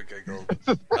 What is MK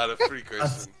Gold? Out of free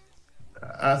question.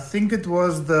 I think it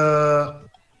was the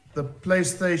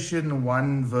PlayStation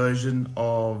 1 version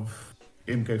of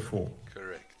MK4.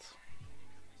 Correct.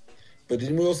 But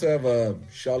didn't we also have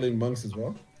Shaolin monks as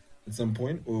well at some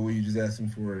point, or were you just asking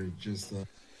for it? Just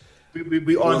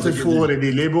We answered for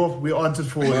already, Lebo. We answered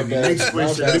for already. bad. Next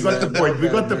question. My We got bad, the man. point. We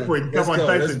My got the bad, point. man. Come on,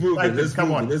 Let's move it. Titan. Let's Come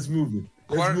move on. it. Let's move it.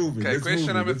 Let's move it. Okay, Let's question move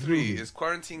it. number Let's 3 move it. is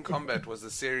Quarantine Combat was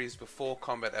the series before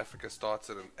Combat Africa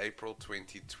started in April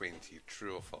 2020.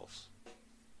 True or false?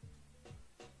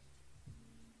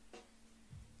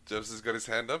 Jobs has got his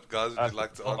hand up. Guys, would you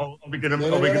like to answer? Are we gonna No, no,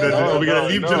 no, are we gonna no,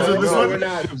 leave no, Jibs no, on this No, one? we're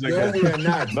not. Jibs No, again. we are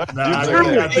not. Nah, I True.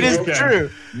 think It is we can. true.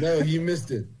 No, he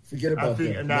missed it. Forget I about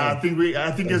think, that. nah, No.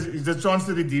 I think it's a chance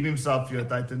to redeem himself here,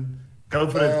 Titan. Go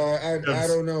for it. I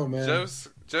don't know, man.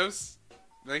 Jobs,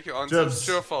 make your answer. Jobs.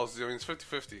 True or false? I mean, it's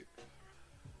 50-50. Do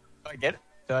I get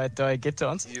it? Do I get to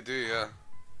answer? You do,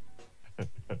 yeah.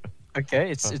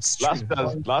 Okay, it's true.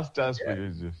 Last chance for you,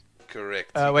 just.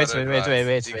 Correct. Wait, You wait, got it wait, right.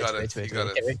 wait, You wait, got wait, it. wait, You got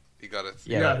wait, it. wait. You got it.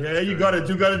 Yeah. Yeah, you got it.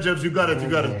 You got it, Jibs. You got it. You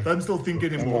got it. Don't still think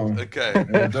Come anymore. on. Okay.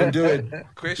 Don't do it.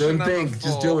 Question Don't number think. 4.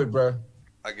 Just do it, bro.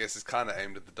 I guess it's kind of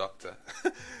aimed at the doctor.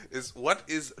 Is what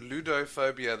is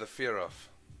ludophobia the fear of?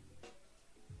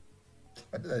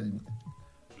 What did I do?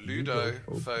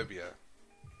 Ludophobia.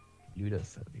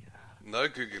 Ludophobia. No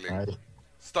googling.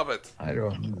 Stop it. I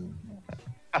don't know.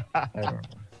 I don't know.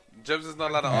 Jibs is not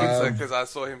allowed to answer because I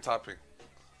saw him typing.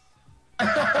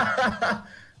 I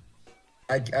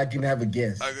can have a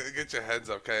guess. Get your hands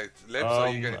up, okay? Lebs, are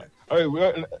you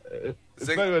going? It's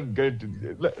Zing- not even going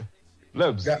to.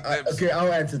 Lebs. Okay,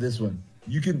 I'll answer this one.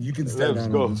 You can stand Let's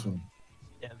down go. on this one.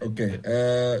 Yeah, Okay.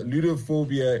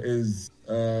 Ludophobia is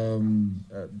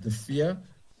the fear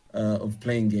of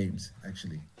playing games.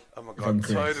 Actually, Oh my If I'm god,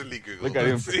 correct. totally Google. Look at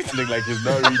him pretending like he's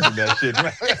not reading that shit.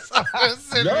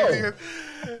 No.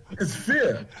 it's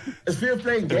fear. It's fear of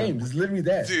playing games. It's literally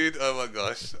that. Dude, oh my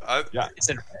gosh. Yeah.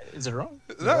 Is it wrong?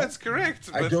 No, it's correct.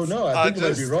 I but don't know. I think it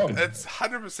might be wrong. It's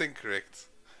 100% correct.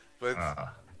 But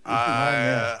Ah.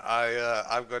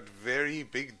 I've got very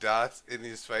big doubts in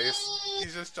his face.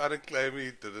 He's just trying to claim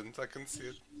he didn't. I can see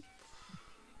it.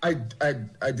 I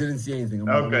didn't see anything. I'm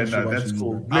Okay, actually no, that's watching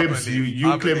cool. it. I Lebs, believe-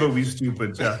 you I clever, believe. we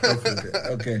stupid. Yeah, go for it.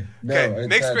 Okay. No. Okay, it's,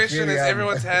 next question clearly is I'm-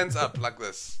 everyone's hands up like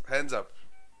this. Hands up.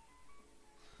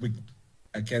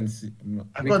 I can't see. I'm not-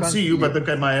 I We can't can't see you, see but you.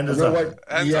 okay, my hand You is know up. what?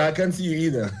 Hands Yeah, up. I can't see you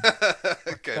either.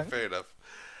 Okay, fair enough.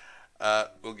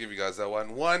 We'll give you guys that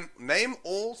one. One, name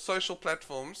all social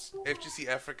platforms FGC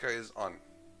Africa is on.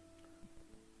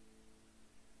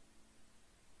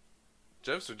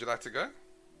 Jobs, would you like to go?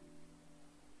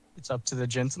 It's up to the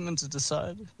gentleman to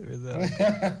decide. Whether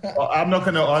Well, I'm not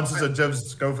going to answer, so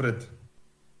Jibs, go for it.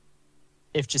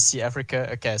 FGC Africa.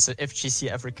 Okay, so FGC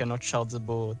Africa, not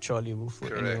Childable, Charlie Wolf, or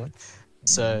Correct. anyone.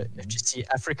 So FGC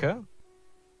Africa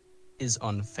is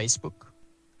on Facebook.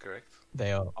 Correct.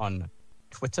 They are on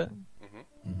Twitter,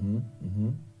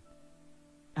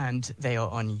 and they are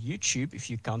on YouTube. If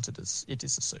you count it as it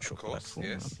is a social Of course, platform.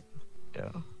 yes. Yeah.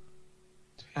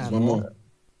 There's And one more.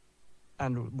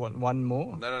 And one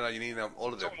more. No, you need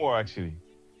all of them. Two more actually.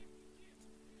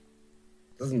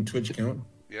 Doesn't Twitch count?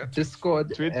 Yeah?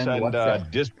 Discord Twitch and and WhatsApp.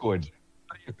 Discord.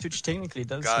 Twitch technically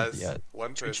does. Guys, Yeah.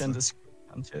 one Twitch and person.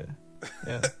 Discord.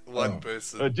 Yeah. One Oh.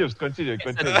 person. Jibs, continue.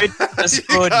 So Twitch,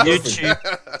 Discord,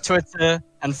 YouTube, Twitter,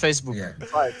 and Facebook. Yeah.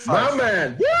 Five. My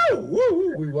man! Woo! Woo!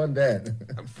 Woo! We won that.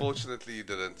 Unfortunately, you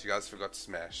didn't. You guys forgot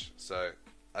Smash. So,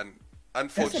 That's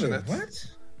unfortunate. what?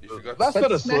 You forgot. That's But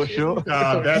not a Smash social. isn't-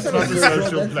 That's not a social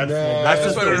platform. No. I That's just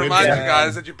just want to a remind you website.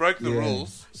 guys that you broke the Yeah.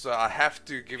 rules, so I have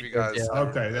to give you guys. Yeah.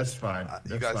 Okay, that's fine.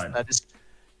 You That's guys- fine. That is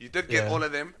You did get Yeah. all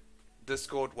of them: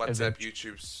 Discord, WhatsApp, Event.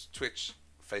 YouTube, Twitch,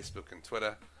 Facebook, and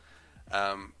Twitter.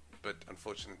 But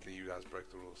unfortunately, you guys broke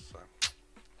the rules. So.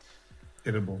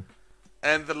 Terrible.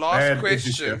 And the last And FGC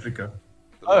question. Africa.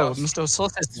 the Oh, last- Mr. Soul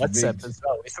says It's WhatsApp rigged. as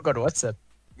well. We forgot WhatsApp.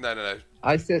 No.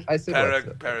 I said Para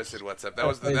WhatsApp. said WhatsApp. That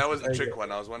was the trick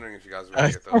one. I was wondering if you guys were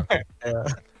going to get that one.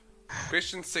 Yeah.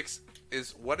 Question 6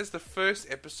 is, what is the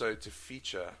first episode to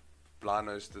feature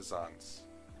Blano's designs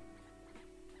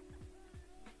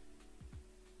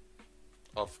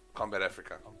of Combat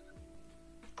Africa?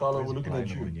 Carlo, we're looking I at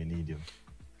know when you. you need you.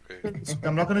 Okay.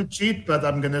 I'm not going to cheat, but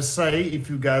I'm going to say, if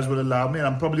you guys will allow me, and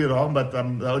I'm probably wrong, but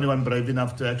I'm the only one brave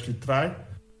enough to actually try.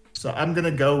 So I'm going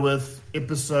to go with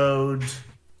episode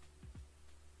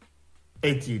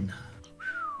 18.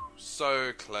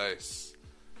 So close.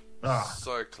 Ah,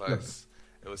 So close.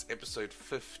 It was episode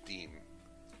 15.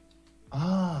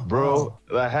 Bro,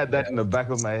 I had that in the back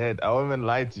of my head. I won't even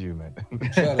lie to you, man.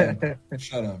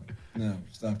 Shut up. No,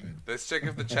 stop it. Let's check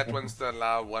if the chat wants to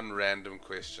allow one random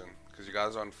question, because you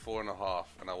guys are on 4.5,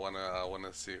 and I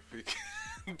wanna see if we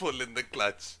can pull in the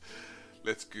clutch.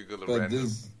 Let's Google a But random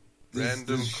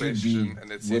this should question, be and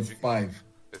let's see if with you, 5.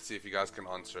 let's see if you guys can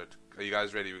answer it. Are you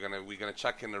guys ready? We're gonna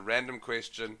chuck in a random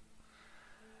question.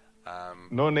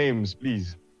 No names,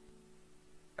 please.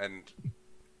 And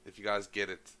if you guys get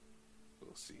it,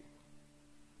 we'll see.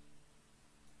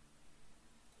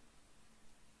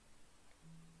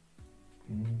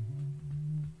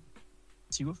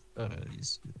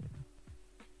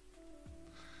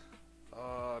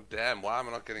 Oh, damn. Why am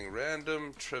I not getting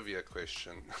random trivia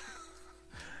question?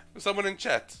 Someone in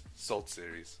chat. Salt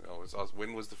series. I was asked,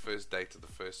 when was the first date of the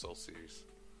first Salt series?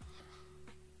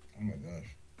 Oh my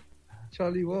gosh.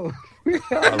 Charlie, whoa.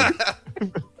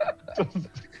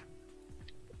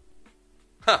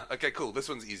 Huh, okay, cool. This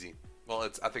one's easy. Well,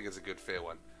 I think it's a good, fair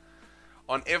one.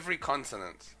 On every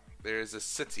continent, there is a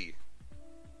city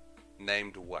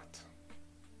named what?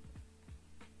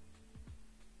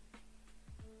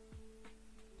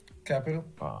 Capital?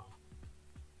 Wow.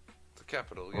 The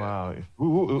capital, yeah. Wow.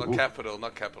 Not capital. No,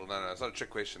 it's not a trick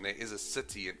question. There is a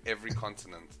city in every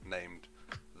continent named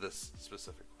this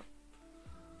specific one.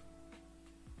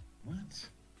 What?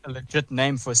 A legit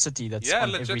name for a city that's Yeah,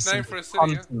 on legit every name single for a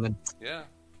city, yeah. continent. Yeah.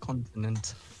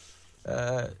 Continent.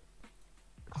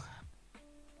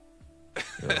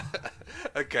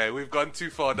 Okay, we've gone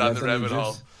too far down the Nothing rabbit legit.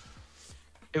 hole.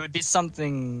 It would be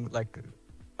something like,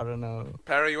 I don't know.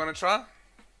 Parry, you want to try?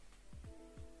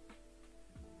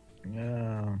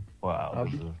 Yeah. Wow.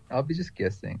 I'll be just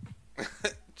guessing.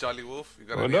 Charlie Wolf, you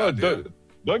got Oh, any no, idea?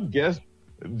 don't guess.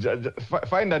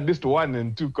 Find at least one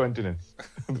in 2 continents.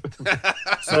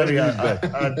 sorry, I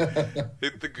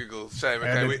Hit the Google. Shame.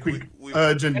 had Okay, a quick, we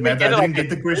urgent Can we matter. get I it didn't like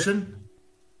get the question.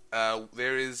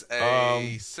 there is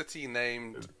a city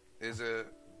named.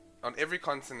 On every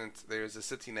continent there is a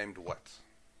city named what?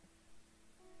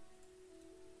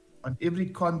 On every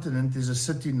continent, there's a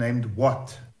city named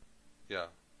what? Yeah.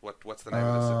 What's the name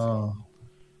of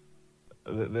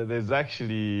the city? There's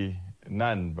actually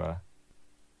none, bro.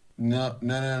 No. It's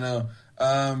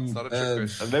not a trick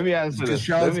question. Let me answer this.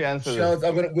 Let me answer this.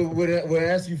 We're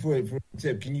asking for a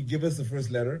tip. Can you give us the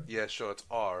first letter? Yeah, sure. It's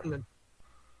R.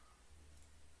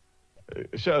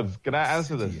 Shaz, can I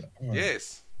answer this?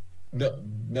 Yes. No.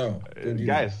 Don't do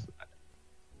Guys,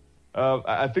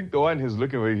 I think the one he's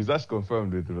looking for, he's just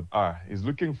confirmed with R. He's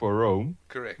looking for Rome,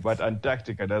 Correct. but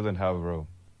Antarctica doesn't have Rome.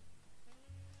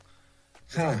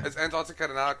 that. Huh. Is Antarctica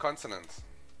an our continent?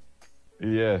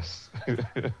 Yes.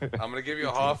 I'm gonna give you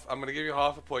half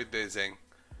a point there, Zeng,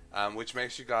 which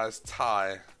makes you guys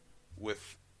tie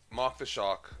with Mark the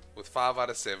Shark with 5 out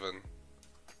of 7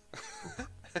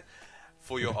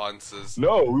 for your answers.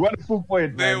 No, we want a full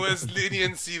point. There man. was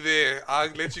leniency there. I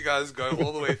let you guys go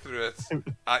all the way through it.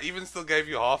 I even still gave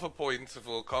you half a point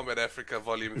for Combat Africa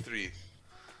Volume 3.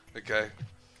 Okay.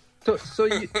 So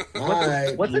you, All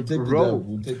right. what's We'll it? take the Rome? dub.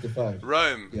 We'll take the 5.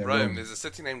 Rome. Yeah, Rome. Rome. There's a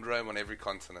city named Rome on every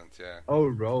continent, yeah. Oh,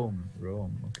 Rome.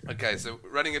 Okay, so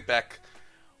running it back.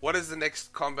 What is the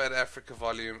next Combat Africa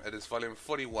volume? It is volume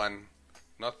 41,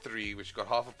 not 3, which you got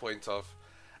half a point of.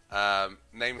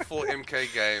 Name 4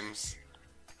 MK games.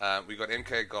 We got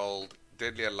MK Gold,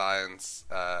 Deadly Alliance,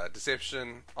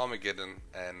 Deception, Armageddon,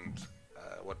 and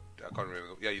what I can't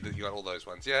remember. Yeah, you got all those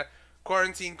ones. Yeah.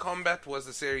 Quarantine Combat was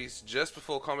the series just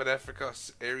before Combat Africa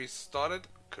series started.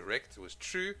 Correct, it was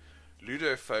true.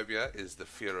 Ludophobia is the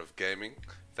fear of gaming,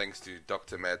 thanks to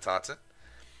Dr. Mad Tata.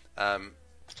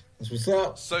 That's what's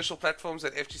up. Social platforms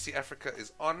that FGC Africa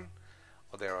is on.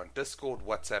 They're on Discord,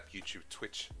 WhatsApp, YouTube,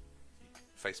 Twitch,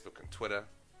 Facebook, and Twitter.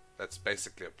 That's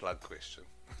basically a plug question.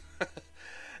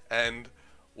 And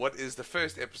what is the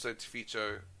first episode to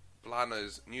feature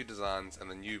Blano's new designs and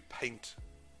the new paint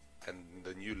and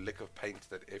the new lick of paint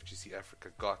that FGC Africa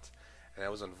got? And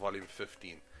that was on volume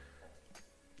 15.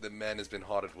 The man has been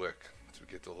hard at work to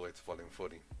get all the way to volume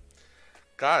 40.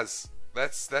 Guys,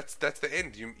 that's the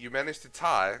end. You managed to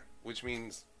tie, which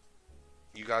means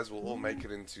you guys will all make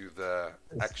it into the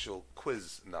actual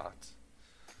quiz night.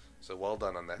 So well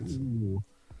done on that. Ooh.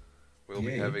 We'll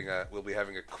be having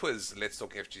a quiz. Let's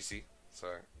Talk FGC. So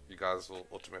you guys will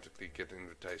automatically get an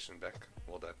invitation back.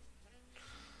 Well done.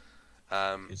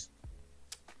 Yes.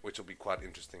 Which will be quite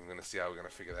interesting. We're gonna see how we're gonna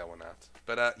figure that one out.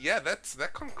 But yeah,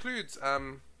 that concludes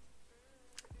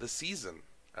the season.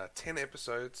 10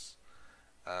 episodes,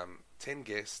 10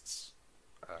 guests.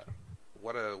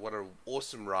 What a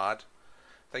awesome ride.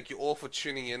 Thank you all for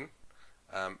tuning in.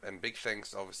 And big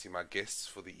thanks, obviously, my guests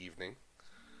for the evening.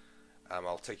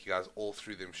 I'll take you guys all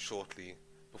through them shortly.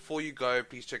 Before you go,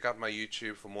 please check out my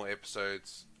YouTube for more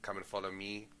episodes. Come and follow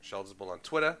me, Sheldsable, on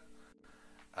Twitter.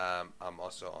 I'm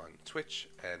also on Twitch,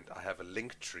 and I have a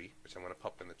link tree, which I'm going to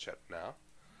pop in the chat now.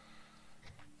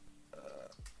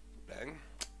 Bang.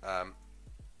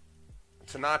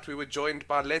 Tonight we were joined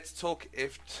by not Let's Talk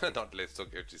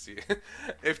FGC,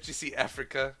 FGC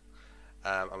Africa.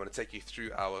 I'm going to take you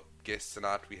through our guests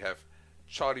tonight. We have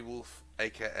Charlie Wolf,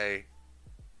 aka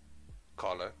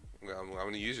Carlo. I'm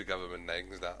going to use your government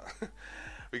names now.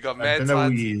 We got Mad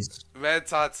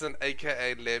Tyson,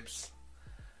 aka Lebs.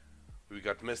 We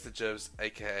got Mr. Jibs,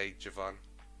 aka Javon.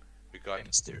 We got Jay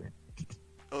Mysterio.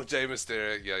 Oh, Jay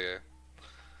Mysterio,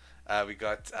 yeah. We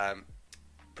got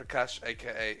Prakash,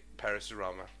 aka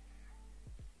Parasurama.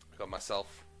 We got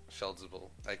myself, Sheldsable,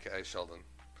 aka Sheldon.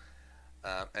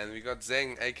 And we got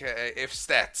Zeng, aka F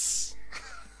Stats.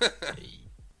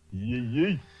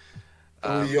 Yeah.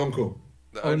 Only Yonko.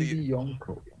 The Only only,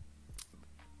 Yonko.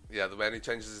 yeah, the man who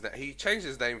changes his name. He changed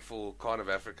his name for Khan of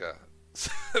Africa.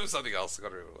 It was something else. I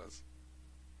can't remember what it was.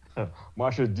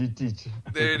 Marshall D. Teach.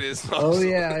 There it is. Oh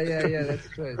yeah,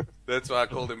 that's right. That's why I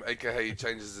called him aka he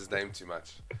changes his name too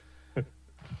much.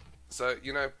 So,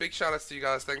 big shout outs to you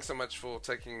guys. Thanks so much for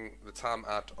taking the time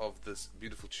out of this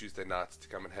beautiful Tuesday night to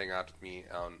come and hang out with me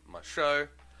on my show.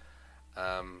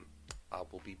 I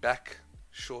will be back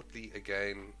shortly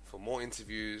again for more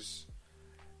interviews,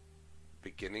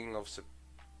 beginning of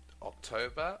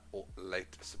October or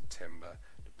late September,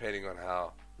 depending on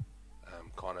how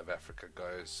Khan of Africa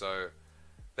goes. So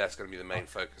that's going to be the main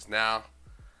focus now.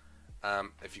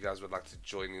 If you guys would like to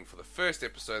join in for the first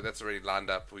episode, that's already lined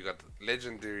up. We got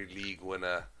legendary league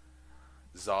winner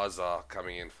Zaza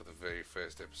coming in for the very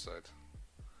first episode.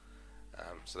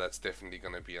 So that's definitely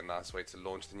going to be a nice way to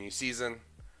launch the new season.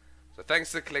 So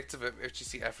thanks to the collective of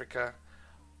FGC Africa.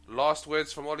 Last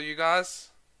words from all of you guys.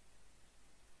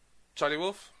 Charlie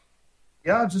Wolf?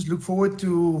 Yeah, just look forward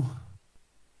to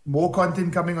more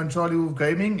content coming on Charlie Wolf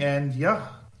Gaming. And yeah,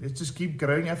 let's just keep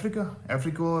growing Africa.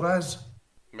 Africa will rise.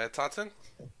 Matt Tartan?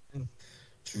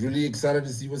 Really excited to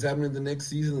see what's happening in the next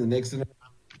season, with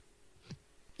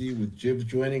Jibs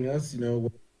joining us.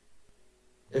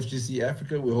 FGC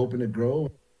Africa, we're hoping to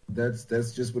grow. That's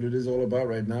just what it is all about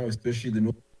right now, especially the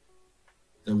North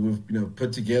that we've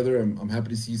put together. I'm happy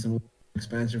to see some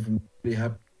expansion from what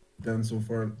have done so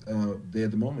far there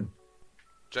at the moment.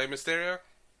 Jay Mysterio?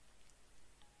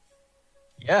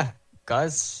 Yeah,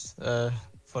 guys,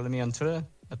 follow me on Twitter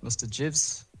at Mr.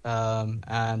 Jibs.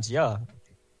 And yeah,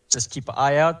 just keep an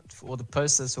eye out for all the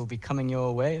posters will be coming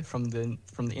your way from the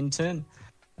intern.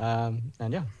 And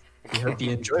yeah, we hope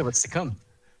you enjoy what's to come.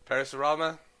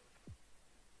 Parasurama?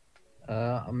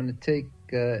 I'm gonna take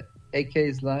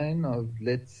AK's line of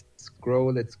 "Let's grow,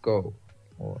 let's go,"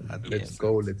 or "Let's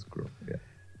go, let's grow." Yeah,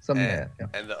 something like that.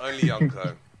 Yeah. And the only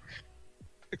Yonko.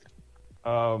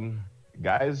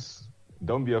 Guys,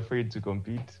 don't be afraid to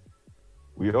compete.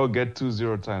 We all get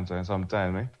 2-0 times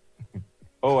sometime, eh?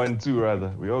 0-2 rather.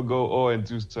 We all go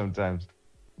 0-2 sometimes.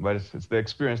 But it's the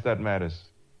experience that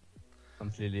matters.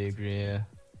 Completely agree, yeah.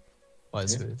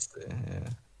 Wise words there, yeah.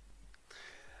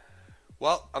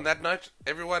 Well, on that note,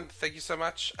 everyone, thank you so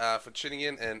much for tuning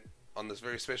in and on this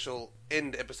very special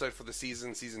end episode for the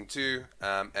season 2.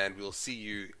 And we'll see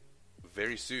you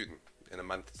very soon in a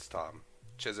month's time.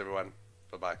 Cheers, everyone.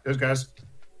 Bye-bye. Cheers, guys.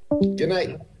 Good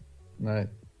night. Night.